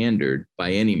standard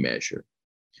by any measure.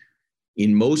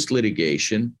 In most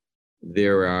litigation,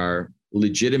 there are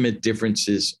legitimate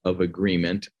differences of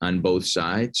agreement on both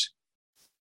sides.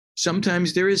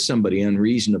 Sometimes there is somebody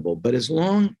unreasonable, but as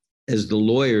long as the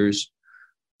lawyers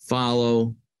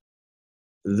follow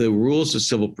the rules of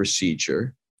civil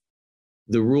procedure,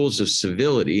 the rules of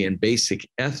civility and basic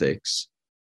ethics,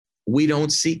 we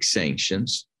don't seek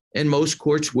sanctions, and most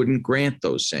courts wouldn't grant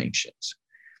those sanctions.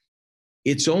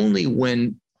 It's only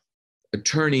when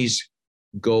attorneys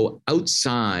go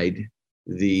outside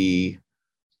the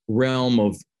realm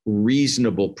of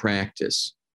reasonable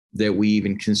practice that we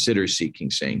even consider seeking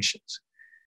sanctions.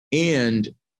 And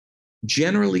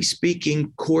generally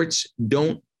speaking, courts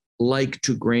don't like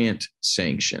to grant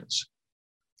sanctions.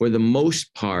 For the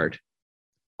most part,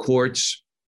 courts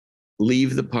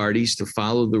leave the parties to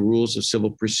follow the rules of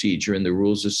civil procedure and the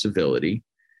rules of civility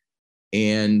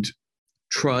and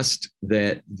trust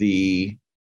that the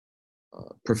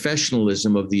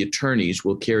professionalism of the attorneys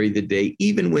will carry the day,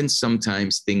 even when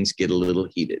sometimes things get a little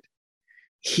heated.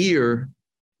 Here,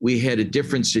 we had a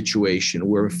different situation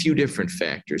where a few different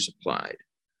factors applied.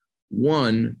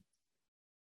 One,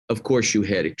 of course, you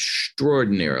had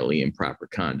extraordinarily improper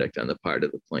conduct on the part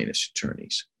of the plaintiff's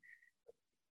attorneys.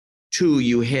 Two,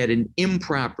 you had an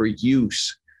improper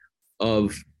use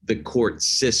of the court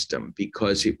system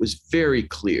because it was very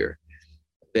clear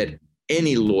that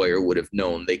any lawyer would have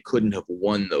known they couldn't have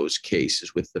won those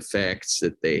cases with the facts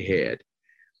that they had.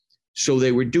 So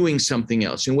they were doing something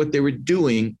else. And what they were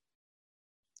doing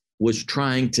was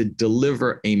trying to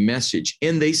deliver a message,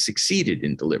 and they succeeded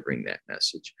in delivering that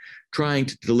message, trying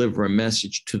to deliver a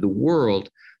message to the world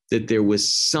that there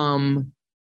was some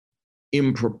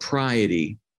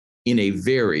impropriety in a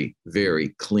very, very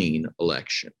clean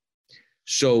election.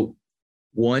 So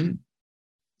one,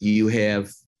 you have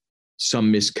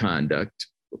some misconduct,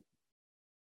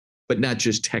 but not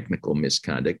just technical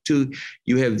misconduct. Two,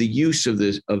 you have the use of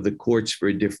the courts for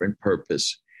a different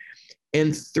purpose.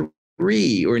 And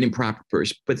three, or an improper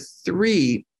purpose, but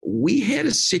three, we had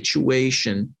a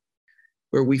situation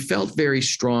where we felt very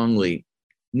strongly,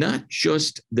 not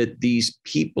just that these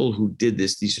people who did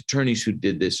this, these attorneys who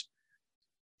did this,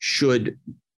 should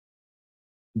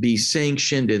be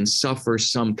sanctioned and suffer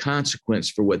some consequence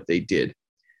for what they did.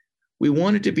 We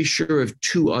wanted to be sure of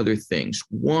two other things.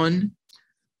 One,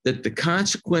 that the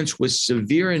consequence was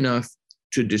severe enough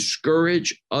to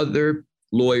discourage other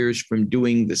lawyers from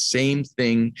doing the same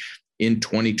thing in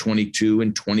 2022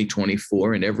 and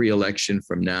 2024 and every election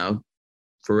from now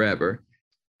forever.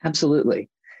 Absolutely.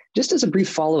 Just as a brief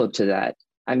follow-up to that,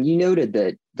 you noted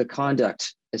that the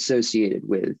conduct associated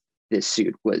with this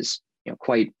suit was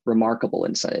quite remarkable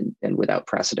and without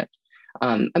precedent.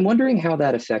 I'm wondering how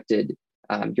that affected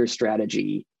your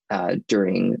strategy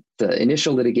during the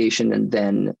initial litigation and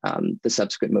then the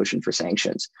subsequent motion for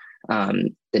sanctions.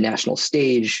 The national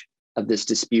stage of this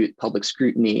dispute, public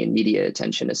scrutiny, and media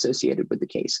attention associated with the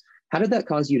case. How did that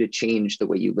cause you to change the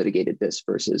way you litigated this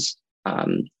versus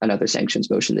another sanctions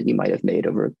motion that you might have made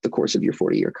over the course of your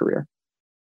 40-year career?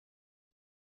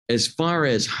 As far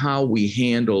as how we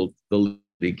handled the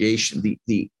litigation,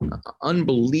 the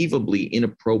unbelievably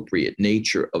inappropriate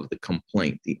nature of the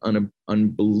complaint, the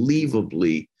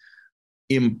unbelievably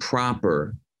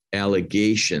improper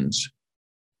allegations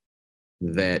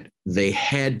that they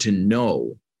had to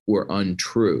know were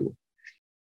untrue,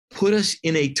 put us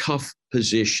in a tough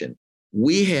position.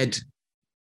 we had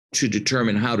to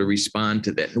determine how to respond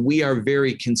to that. And we are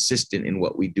very consistent in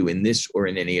what we do in this or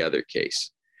in any other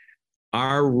case.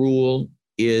 Our rule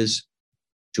is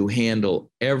to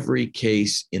handle every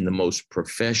case in the most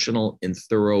professional and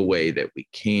thorough way that we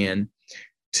can,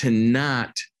 to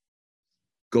not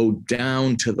go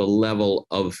down to the level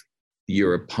of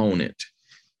your opponent.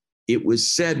 It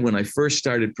was said when I first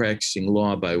started practicing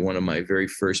law by one of my very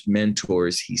first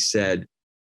mentors, he said,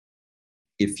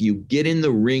 if you get in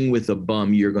the ring with a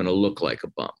bum, you're going to look like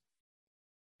a bum.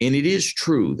 And it is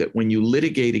true that when you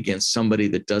litigate against somebody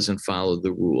that doesn't follow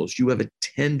the rules, you have a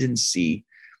tendency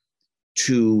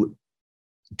to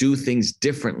do things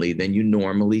differently than you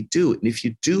normally do. And if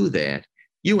you do that,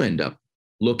 you end up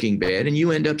looking bad, and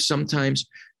you end up sometimes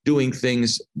doing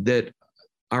things that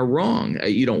are wrong.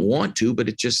 You don't want to, but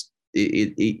the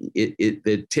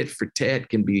tit for tat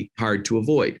can be hard to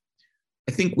avoid.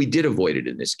 I think we did avoid it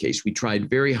in this case. We tried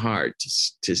very hard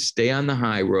to stay on the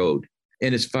high road.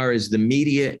 And as far as the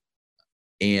media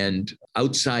and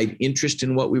outside interest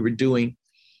in what we were doing,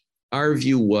 our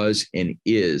view was and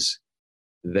is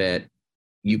that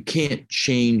you can't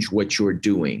change what you're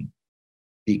doing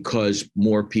because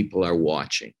more people are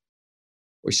watching.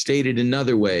 Or stated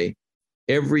another way,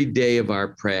 every day of our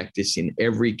practice, in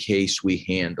every case we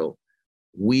handle,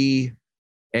 we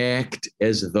act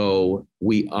as though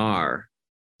we are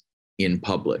in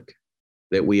public,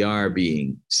 that we are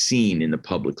being seen in the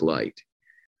public light.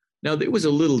 Now, it was a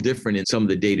little different in some of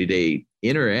the day-to-day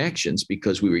interactions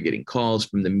because we were getting calls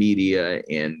from the media,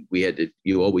 and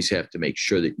you always have to make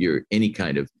sure that any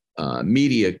kind of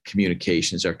media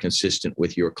communications are consistent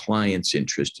with your client's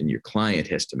interest, and your client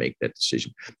has to make that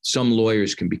decision. Some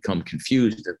lawyers can become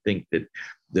confused and think that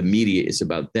the media is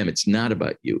about them. It's not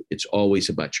about you. It's always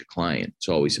about your client. It's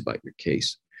always about your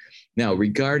case. Now,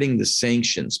 regarding the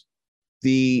sanctions,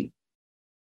 the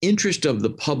interest of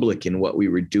the public in what we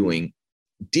were doing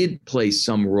did play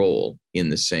some role in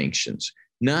the sanctions,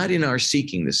 not in our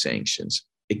seeking the sanctions,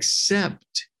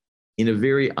 except in a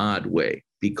very odd way,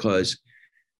 because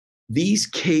these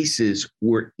cases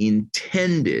were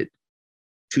intended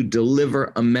to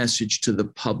deliver a message to the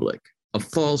public, a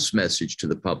false message to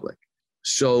the public.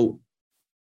 So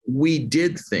we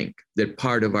did think that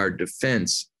part of our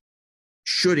defense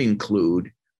should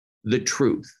include the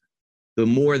truth. The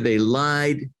more they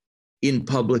lied in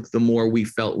public, the more we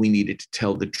felt we needed to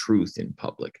tell the truth in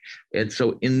public. And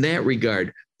so in that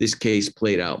regard, this case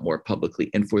played out more publicly.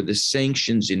 And for the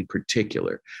sanctions in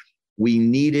particular, we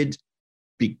needed,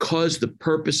 because the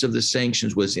purpose of the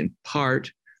sanctions was in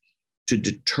part to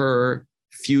deter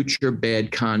future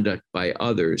bad conduct by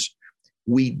others,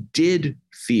 we did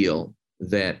feel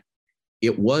that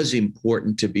it was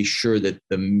important to be sure that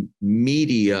the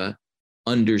media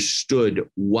understood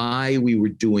why we were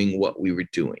doing what we were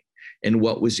doing and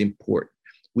what was important.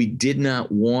 We did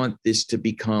not want this to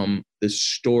become the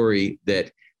story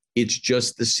that it's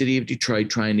just the city of Detroit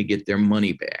trying to get their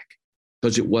money back,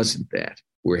 because it wasn't that.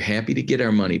 We're happy to get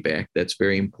our money back. That's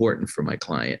very important for my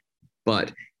client,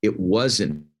 but it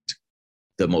wasn't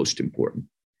the most important.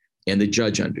 And the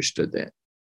judge understood that.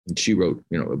 And she wrote,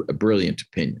 a brilliant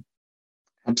opinion.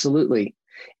 Absolutely.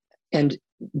 And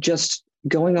just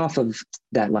going off of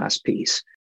that last piece,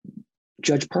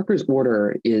 Judge Parker's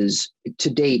order is, to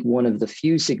date, one of the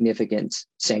few significant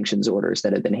sanctions orders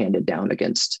that have been handed down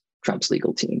against Trump's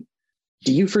legal team.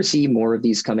 Do you foresee more of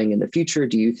these coming in the future?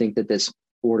 Do you think that this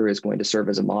order is going to serve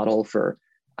as a model for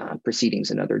proceedings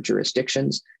in other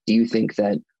jurisdictions? Do you think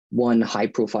that one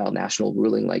high-profile national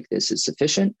ruling like this is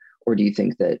sufficient, or do you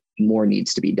think that more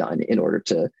needs to be done in order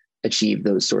to achieve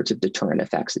those sorts of deterrent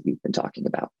effects that you've been talking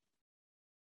about?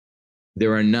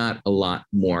 There are not a lot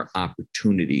more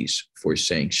opportunities for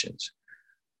sanctions.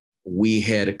 We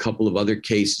had a couple of other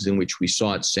cases in which we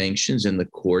sought sanctions, and the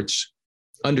courts,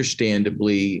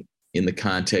 understandably, in the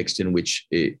context in which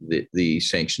the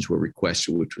sanctions were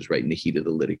requested, which was right in the heat of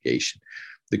the litigation,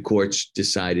 the courts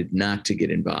decided not to get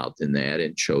involved in that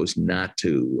and chose not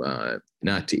to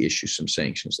issue some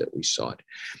sanctions that we sought.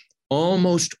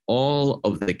 Almost all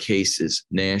of the cases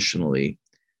nationally,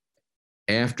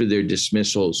 after their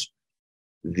dismissals,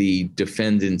 the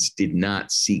defendants did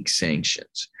not seek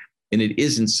sanctions. And it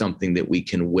isn't something that we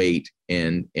can wait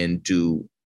and do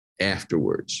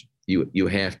afterwards. You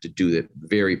have to do that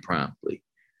very promptly.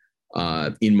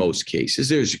 In most cases,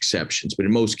 there's exceptions, but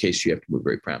in most cases, you have to move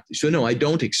very promptly. So no, I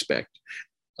don't expect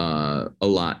a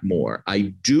lot more.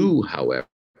 I do, however,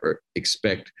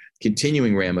 expect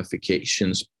continuing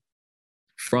ramifications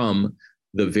from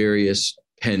the various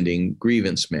pending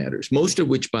grievance matters, most of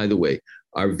which, by the way,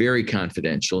 are very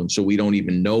confidential. And so we don't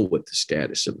even know what the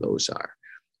status of those are.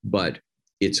 But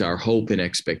it's our hope and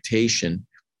expectation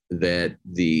that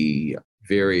the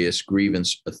various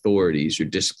grievance authorities or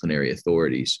disciplinary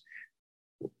authorities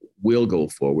will go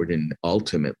forward, and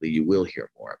ultimately you will hear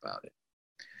more about it.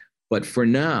 But for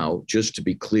now, just to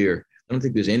be clear, I don't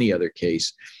think there's any other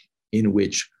case in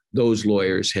which those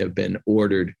lawyers have been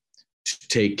ordered to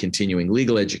take continuing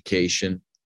legal education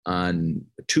on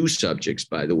two subjects,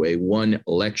 by the way. One,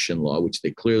 election law, which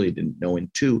they clearly didn't know,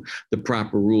 and two, the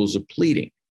proper rules of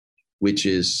pleading, which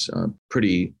is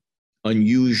pretty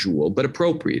unusual, but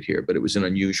appropriate here. But it was an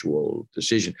unusual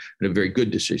decision and a very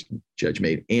good decision the judge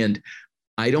made. And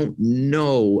I don't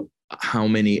know how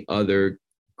many other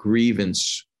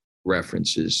grievance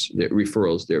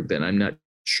referrals there have been. I'm not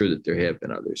sure that there have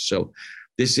been others. So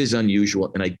this is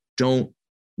unusual, and I don't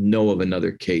know of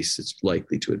another case that's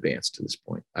likely to advance to this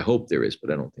point. I hope there is,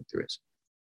 but I don't think there is.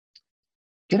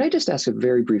 Can I just ask a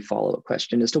very brief follow-up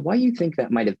question as to why you think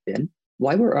that might have been?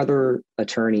 Why were other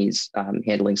attorneys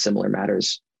handling similar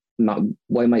matters?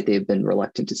 Why might they have been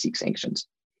reluctant to seek sanctions?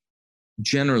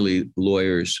 Generally,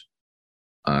 lawyers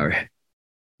are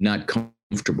not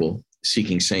comfortable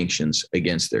seeking sanctions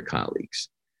against their colleagues.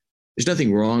 There's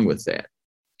nothing wrong with that.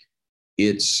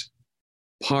 It's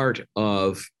part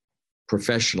of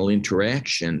professional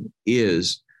interaction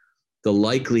is the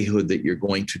likelihood that you're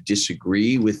going to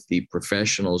disagree with the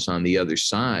professionals on the other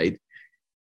side.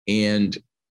 And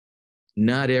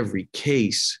not every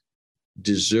case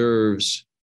deserves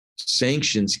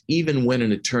sanctions, even when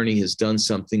an attorney has done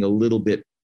something a little bit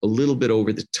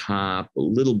over the top, a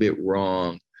little bit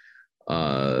wrong,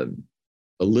 a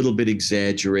little bit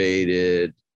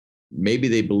exaggerated. Maybe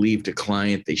they believed a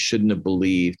client they shouldn't have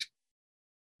believed.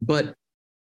 But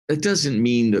that doesn't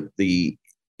mean that the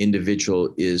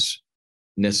individual is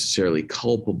necessarily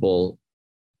culpable.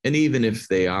 And even if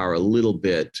they are a little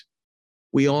bit,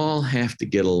 we all have to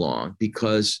get along,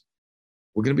 because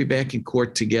we're going to be back in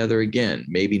court together again,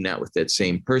 maybe not with that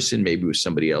same person, maybe with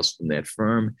somebody else from that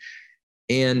firm.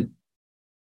 And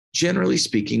generally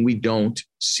speaking, we don't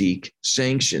seek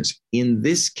sanctions. In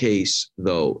this case,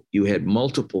 though, you had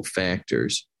multiple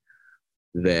factors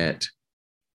that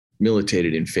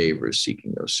militated in favor of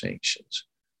seeking those sanctions.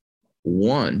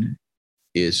 One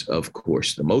is, of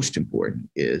course, the most important,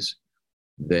 is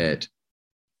that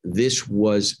this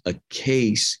was a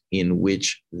case in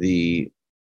which the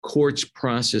court's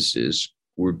processes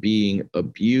were being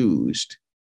abused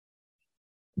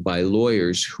by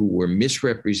lawyers who were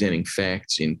misrepresenting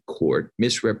facts in court,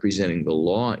 misrepresenting the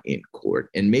law in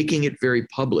court, and making it very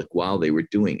public while they were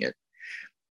doing it,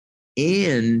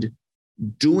 and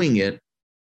doing it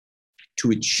to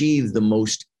achieve the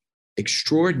most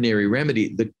extraordinary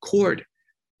remedy. The court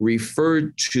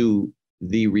referred to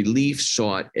the relief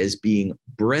sought as being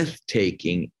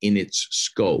breathtaking in its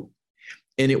scope.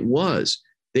 And it was.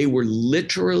 They were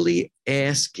literally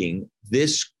asking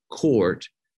this court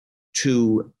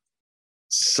to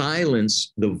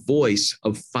silence the voice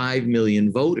of 5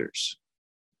 million voters.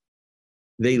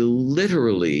 They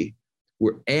literally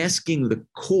were asking the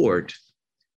court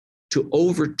to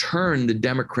overturn the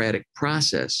democratic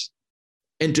process,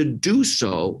 and to do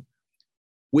so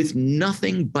with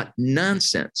nothing but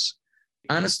nonsense.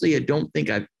 Honestly, I don't think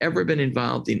I've ever been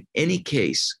involved in any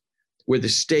case where the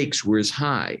stakes were as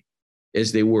high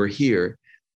as they were here,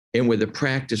 and where the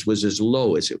practice was as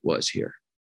low as it was here.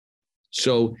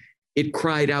 So it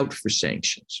cried out for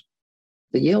sanctions.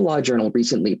 The Yale Law Journal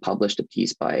recently published a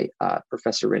piece by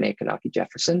Professor Renee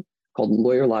Knake-Jefferson called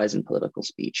Lawyer Lies in Political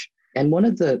Speech. And one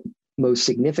of the most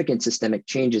significant systemic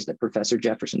changes that Professor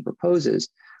Jefferson proposes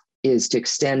is to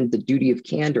extend the duty of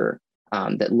candor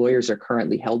that lawyers are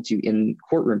currently held to in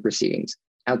courtroom proceedings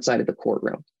outside of the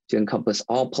courtroom, to encompass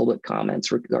all public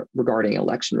comments regarding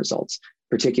election results,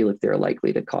 particularly if they're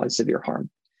likely to cause severe harm.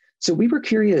 So we were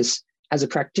curious, as a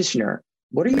practitioner,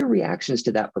 what are your reactions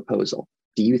to that proposal?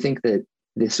 Do you think that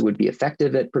this would be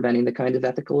effective at preventing the kind of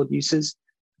ethical abuses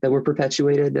that were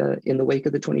perpetuated in the wake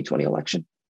of the 2020 election?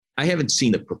 I haven't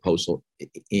seen the proposal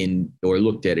or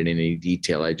looked at it in any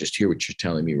detail. I just hear what you're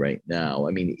telling me right now.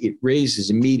 I mean, it raises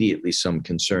immediately some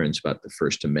concerns about the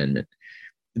First Amendment.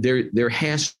 There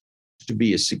has to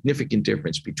be a significant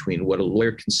difference between what a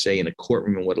lawyer can say in a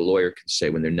courtroom and what a lawyer can say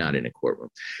when they're not in a courtroom.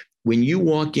 When you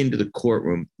walk into the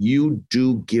courtroom, you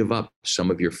do give up some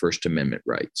of your First Amendment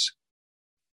rights.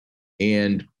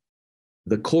 And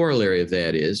the corollary of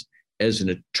that is, as an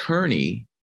attorney,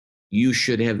 you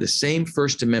should have the same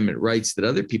First Amendment rights that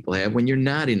other people have when you're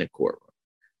not in a courtroom.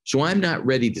 So I'm not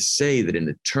ready to say that an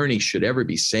attorney should ever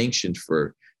be sanctioned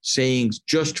for saying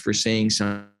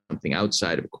something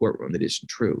outside of a courtroom that isn't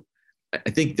true. I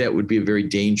think that would be a very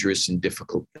dangerous and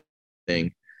difficult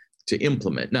thing to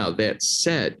implement. Now, that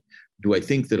said, do I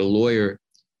think that a lawyer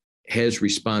has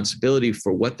responsibility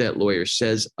for what that lawyer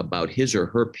says about his or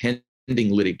her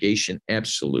pending litigation?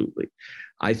 Absolutely.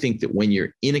 I think that when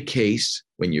you're in a case,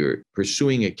 when you're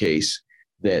pursuing a case,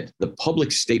 that the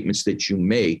public statements that you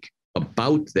make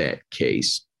about that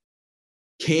case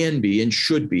can be and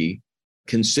should be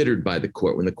considered by the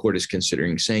court when the court is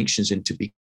considering sanctions. And to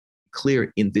be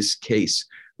clear, in this case,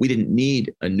 we didn't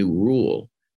need a new rule.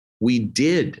 We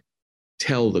did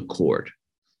tell the court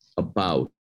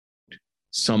about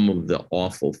some of the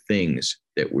awful things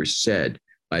that were said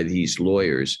by these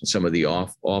lawyers, and some of the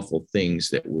awful things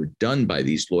that were done by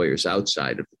these lawyers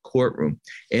outside of the courtroom.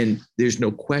 And there's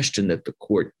no question that the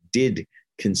court did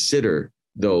consider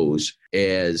those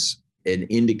as an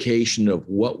indication of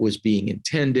what was being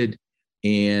intended.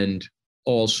 And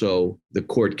also the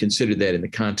court considered that in the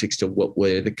context of what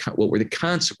were the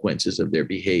consequences of their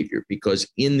behavior, because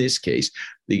in this case,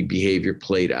 the behavior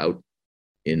played out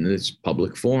in this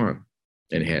public forum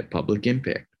and had public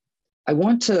impact. I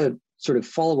want to sort of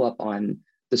follow up on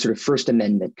the sort of First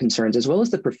Amendment concerns, as well as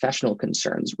the professional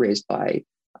concerns raised by,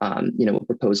 a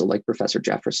proposal like Professor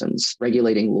Jefferson's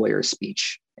regulating lawyer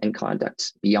speech and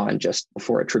conduct beyond just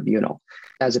before a tribunal.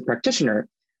 As a practitioner,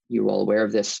 you're well aware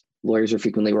of this. Lawyers are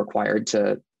frequently required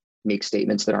to make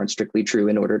statements that aren't strictly true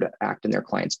in order to act in their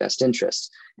client's best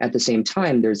interests. At the same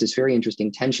time, there's this very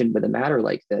interesting tension with a matter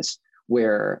like this,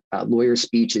 where lawyer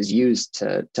speech is used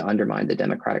to undermine the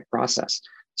democratic process.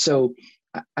 So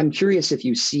I'm curious if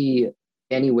you see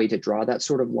any way to draw that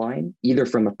sort of line, either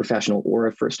from a professional or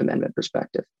a First Amendment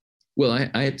perspective. Well,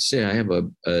 I have to say I have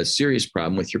a serious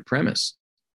problem with your premise.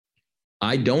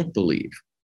 I don't believe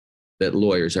that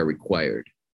lawyers are required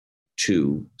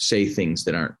to say things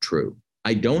that aren't true.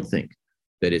 I don't think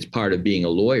that it's part of being a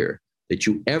lawyer that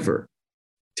you ever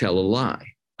tell a lie.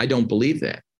 I don't believe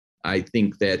that. I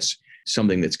think that's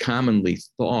something that's commonly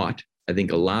thought. I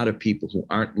think a lot of people who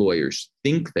aren't lawyers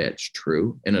think that's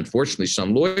true. And unfortunately,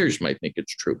 some lawyers might think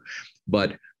it's true.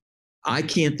 But I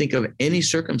can't think of any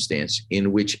circumstance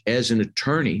in which, as an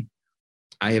attorney,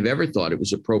 I have ever thought it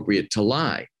was appropriate to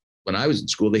lie. When I was in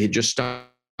school, they had just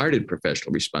started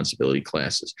professional responsibility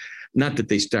classes. Not that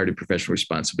they started professional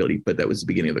responsibility, but that was the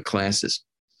beginning of the classes.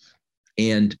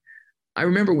 And I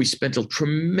remember we spent a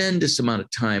tremendous amount of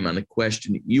time on the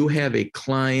question, you have a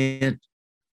client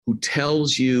who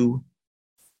tells you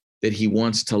that he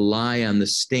wants to lie on the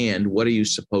stand, what are you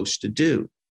supposed to do?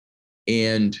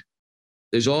 And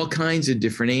there's all kinds of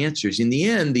different answers. In the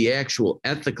end, the actual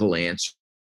ethical answer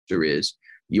is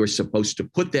you're supposed to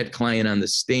put that client on the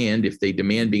stand if they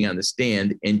demand being on the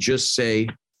stand and just say,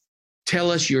 tell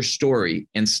us your story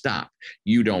and stop.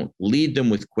 You don't lead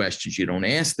them with questions. You don't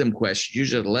ask them questions. You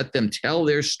just let them tell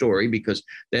their story because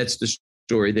that's the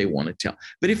story they want to tell.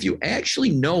 But if you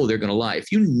actually know they're going to lie,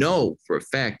 if you know for a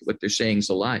fact what they're saying is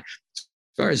a lie, as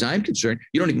far as I'm concerned,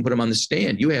 you don't even put them on the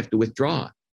stand. You have to withdraw.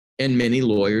 And many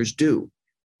lawyers do.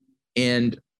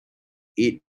 And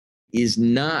it is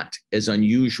not as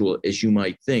unusual as you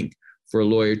might think for a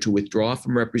lawyer to withdraw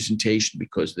from representation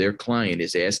because their client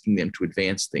is asking them to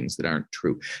advance things that aren't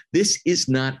true. This is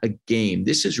not a game.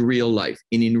 This is real life.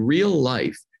 And in real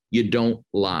life, you don't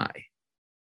lie.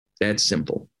 That's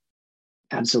simple.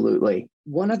 Absolutely.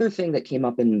 One other thing that came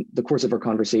up in the course of our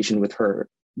conversation with her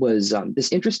was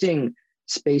this interesting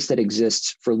space that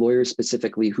exists for lawyers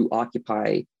specifically who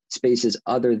occupy spaces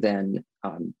other than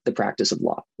the practice of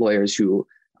law. Lawyers who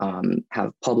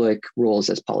have public roles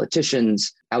as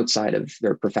politicians outside of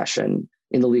their profession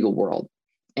in the legal world.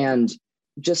 And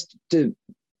just to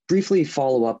briefly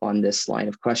follow up on this line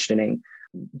of questioning,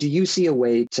 do you see a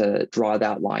way to draw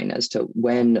that line as to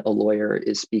when a lawyer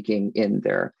is speaking in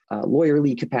their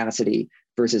lawyerly capacity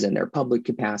versus in their public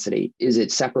capacity? Is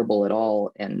it separable at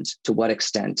all? And to what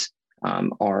extent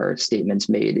are statements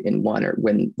made in one or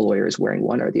when the lawyer is wearing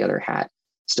one or the other hat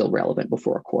still relevant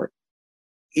before a court?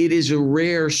 It is a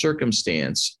rare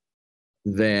circumstance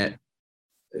that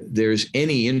there's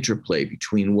any interplay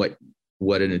between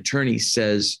what an attorney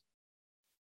says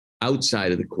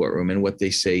outside of the courtroom and what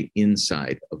they say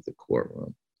inside of the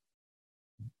courtroom.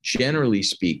 Generally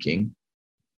speaking,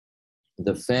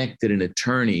 the fact that an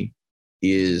attorney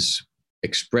is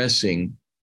expressing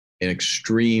an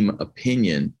extreme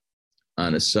opinion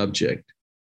on a subject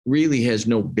really has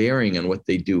no bearing on what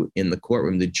they do in the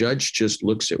courtroom. The judge just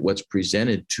looks at what's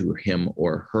presented to him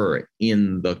or her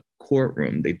in the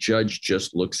courtroom. The judge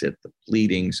just looks at the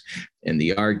pleadings and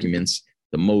the arguments,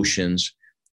 the motions,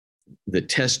 the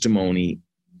testimony,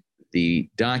 the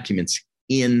documents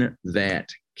in that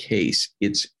case.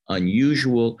 It's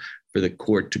unusual for the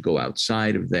court to go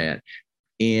outside of that.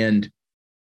 And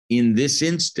in this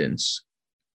instance,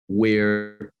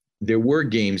 where there were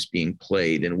games being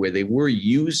played and where they were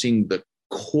using the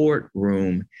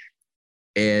courtroom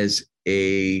as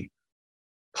a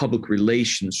public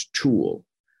relations tool,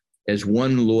 as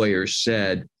one lawyer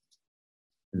said,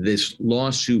 this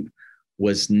lawsuit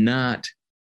was not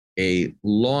a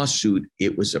lawsuit,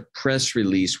 it was a press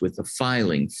release with a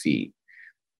filing fee.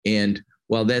 And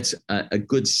while that's a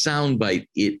good soundbite,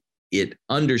 it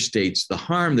understates the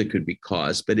harm that could be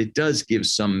caused, but it does give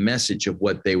some message of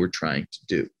what they were trying to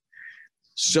do.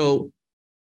 So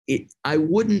I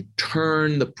wouldn't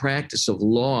turn the practice of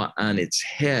law on its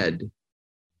head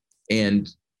and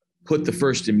put the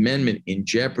First Amendment in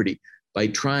jeopardy by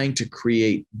trying to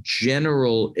create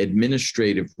general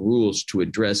administrative rules to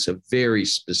address a very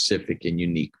specific and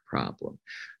unique problem.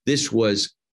 This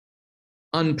was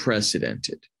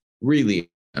unprecedented, really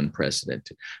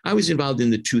unprecedented. I was involved in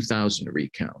the 2000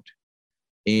 recount,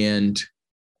 and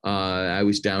I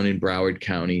was down in Broward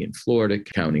County in Florida,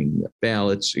 counting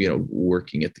ballots,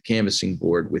 working at the canvassing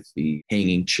board with the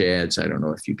hanging chads. I don't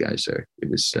know if you guys are, it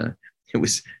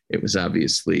was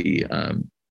obviously,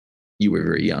 you were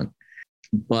very young,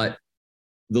 but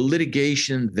the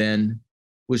litigation then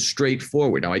was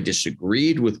straightforward. Now, I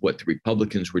disagreed with what the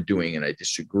Republicans were doing, and I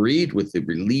disagreed with the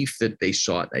relief that they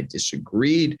sought. I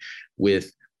disagreed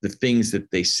with the things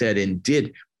that they said and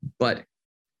did, but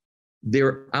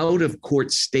their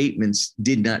out-of-court statements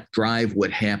did not drive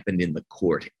what happened in the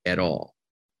court at all.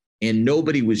 And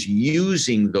nobody was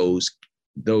using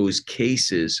those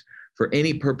cases for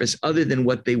any purpose other than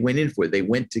what they went in for. They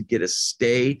went to get a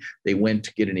stay. They went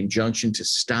to get an injunction to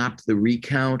stop the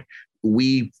recount.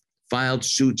 We filed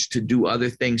suits to do other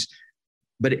things,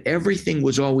 but everything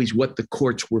was always what the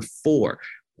courts were for.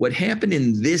 What happened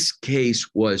in this case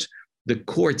was the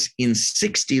courts, in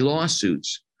 60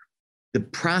 lawsuits, the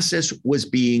process was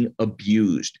being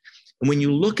abused. And when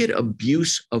you look at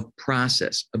abuse of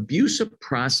process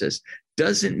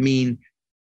doesn't mean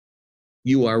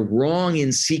you are wrong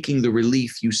in seeking the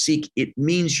relief you seek. It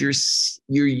means you're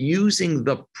using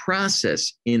the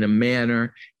process in a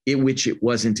manner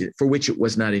for which it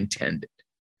was not intended.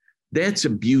 That's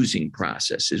abusing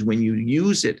process, is when you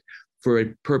use it for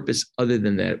a purpose other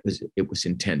than that it was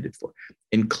intended for.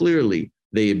 And clearly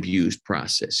they abused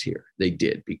process here. They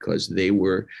did, because they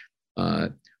were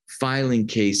filing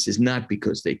cases not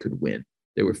because they could win.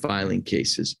 They were filing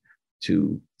cases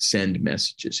to send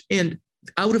messages. And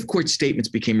out-of-court statements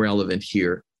became relevant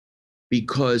here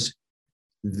because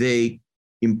they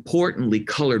importantly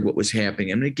colored what was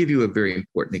happening. I'm going to give you a very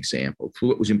important example for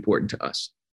what was important to us.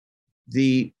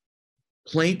 The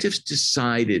plaintiffs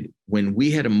decided, when we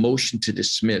had a motion to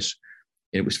dismiss,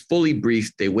 and it was fully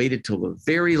briefed, they waited till the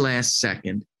very last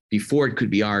second before it could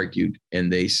be argued,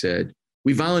 and they said,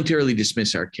 we voluntarily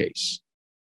dismiss our case.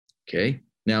 Okay.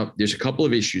 Now, there's a couple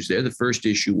of issues there. The first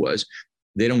issue was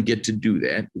they don't get to do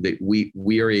that.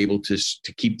 We are able to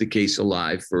keep the case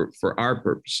alive for our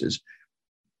purposes.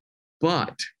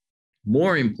 But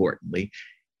more importantly,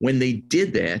 when they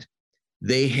did that,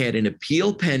 they had an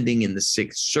appeal pending in the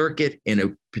Sixth Circuit and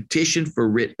a petition for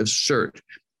writ of cert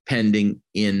pending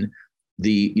in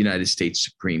the United States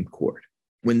Supreme Court.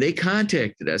 When they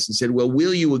contacted us and said, well,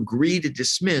 will you agree to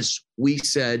dismiss? We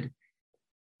said,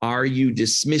 are you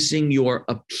dismissing your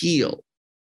appeal?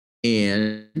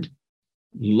 And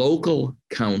local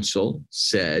counsel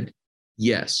said,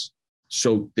 yes.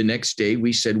 So the next day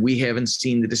we said, we haven't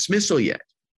seen the dismissal yet.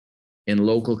 And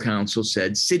local counsel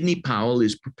said, Sidney Powell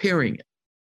is preparing it.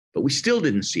 But we still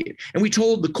didn't see it. And we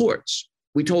told the courts,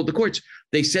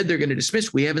 they said they're going to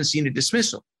dismiss. We haven't seen a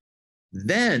dismissal.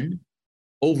 Then,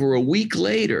 over a week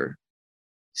later,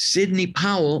 Sidney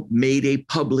Powell made a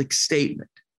public statement.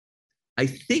 I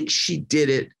think she did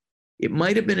it. It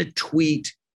might have been a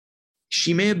tweet.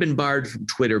 She may have been barred from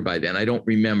Twitter by then. I don't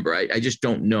remember. I just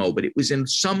don't know. But it was in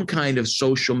some kind of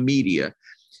social media.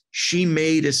 She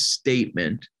made a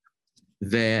statement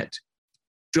that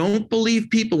don't believe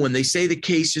people when they say the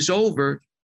case is over.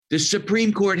 The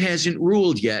Supreme Court hasn't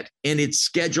ruled yet, and it's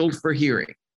scheduled for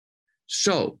hearing.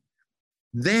 So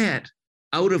that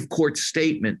out-of-court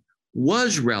statement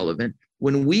was relevant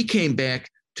when we came back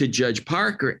to Judge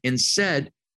Parker and said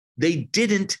they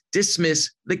didn't dismiss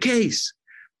the case.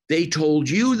 They told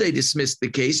you they dismissed the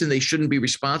case and they shouldn't be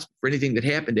responsible for anything that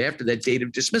happened after that date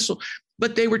of dismissal,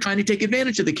 but they were trying to take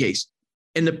advantage of the case.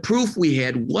 And the proof we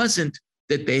had wasn't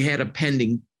that they had a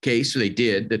pending case, so they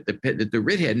did, that the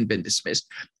writ hadn't been dismissed.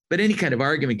 But any kind of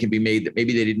argument can be made that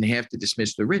maybe they didn't have to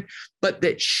dismiss the writ, but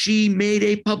that she made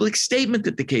a public statement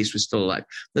that the case was still alive.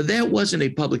 Now, that wasn't a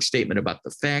public statement about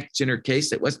the facts in her case.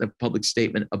 That wasn't a public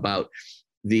statement about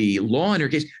the law in her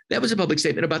case, that was a public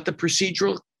statement about the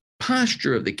procedural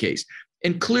posture of the case.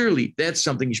 And clearly, that's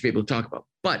something you should be able to talk about.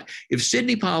 But if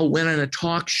Sidney Powell went on a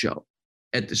talk show,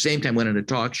 at the same time went on a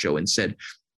talk show and said,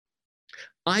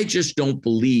 I just don't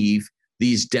believe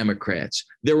these Democrats.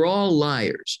 They're all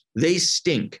liars. They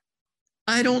stink.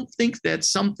 I don't think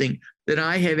that's something that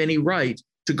I have any right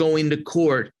to go into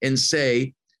court and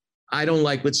say, I don't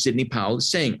like what Sidney Powell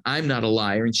is saying. I'm not a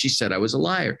liar, and she said I was a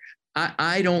liar.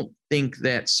 I don't think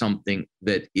that's something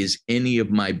that is any of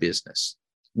my business.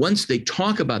 Once they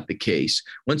talk about the case,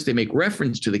 once they make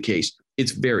reference to the case,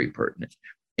 it's very pertinent.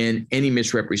 And any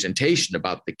misrepresentation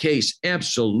about the case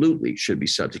absolutely should be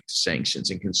subject to sanctions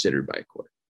and considered by a court.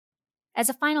 As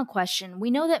a final question,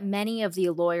 we know that many of the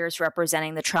lawyers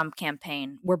representing the Trump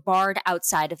campaign were barred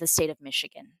outside of the state of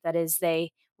Michigan. That is,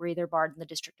 they were either barred in the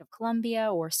District of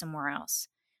Columbia or somewhere else.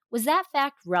 Was that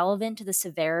fact relevant to the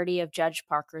severity of Judge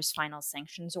Parker's final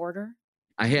sanctions order?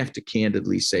 I have to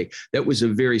candidly say that was a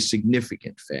very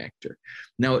significant factor.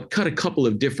 Now, it cut a couple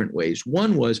of different ways.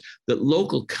 One was that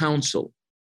local counsel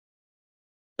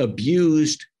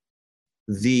abused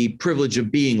the privilege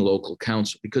of being local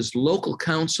counsel because local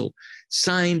counsel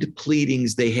signed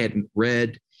pleadings they hadn't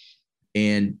read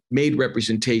and made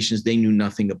representations they knew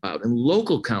nothing about. And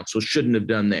local counsel shouldn't have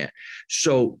done that.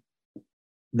 So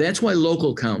that's why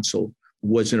local counsel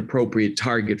was an appropriate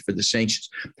target for the sanctions.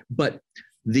 But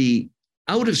the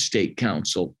out-of-state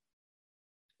counsel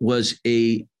was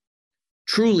a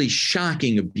truly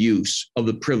shocking abuse of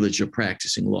the privilege of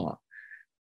practicing law.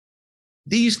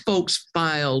 These folks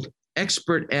filed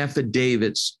expert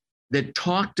affidavits that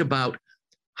talked about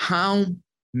how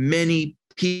many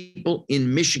people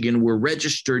in Michigan were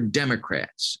registered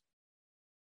Democrats.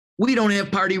 We don't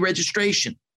have party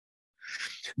registration.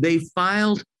 They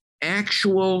filed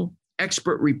actual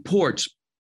expert reports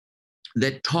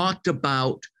that talked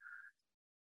about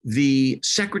the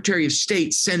Secretary of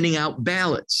State sending out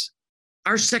ballots.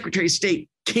 Our Secretary of State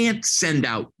can't send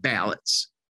out ballots.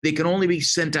 They can only be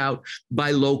sent out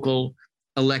by local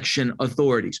election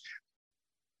authorities.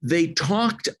 They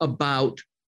talked about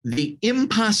the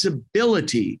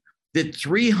impossibility that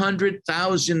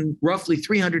 300,000, roughly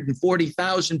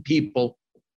 340,000 people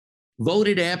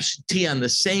voted absentee on the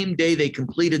same day they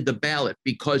completed the ballot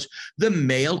because the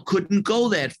mail couldn't go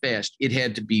that fast. It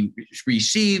had to be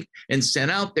received and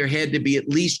sent out. There had to be at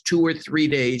least 2 or 3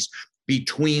 days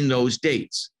between those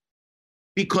dates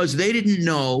because they didn't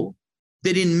know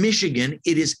that in Michigan,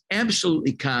 it is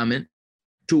absolutely common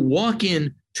to walk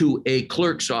in to a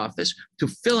clerk's office, to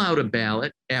fill out a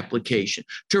ballot application,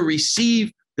 to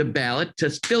receive the ballot, to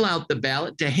fill out the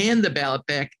ballot, to hand the ballot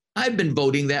back. I've been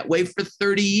voting that way for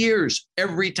 30 years,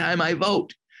 every time I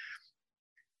vote.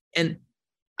 And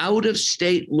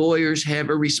out-of-state lawyers have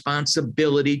a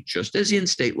responsibility, just as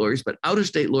in-state lawyers, but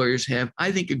out-of-state lawyers have,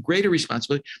 I think, a greater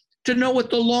responsibility to know what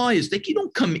the law is. You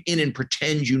don't come in and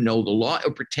pretend you know the law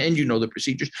or pretend you know the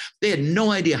procedures. They had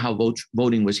no idea how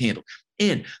voting was handled.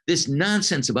 And this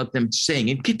nonsense about them saying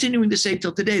and continuing to say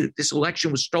till today that this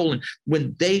election was stolen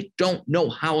when they don't know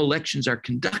how elections are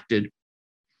conducted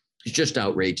is just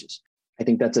outrageous. I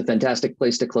think that's a fantastic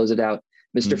place to close it out.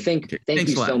 Mr. Fink, thank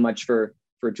you so much for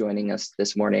joining us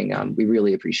this morning. We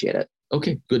really appreciate it.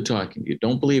 Okay, good talking to you.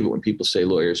 Don't believe it when people say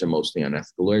lawyers are mostly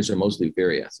unethical. Lawyers are mostly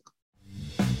very ethical.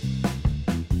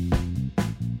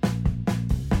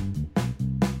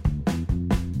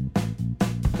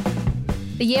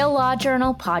 The Yale Law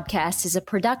Journal podcast is a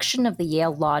production of the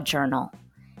Yale Law Journal.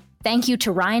 Thank you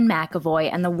to Ryan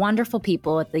McAvoy and the wonderful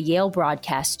people at the Yale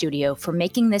Broadcast Studio for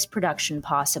making this production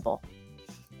possible.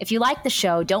 If you like the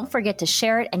show, don't forget to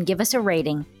share it and give us a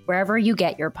rating wherever you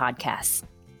get your podcasts.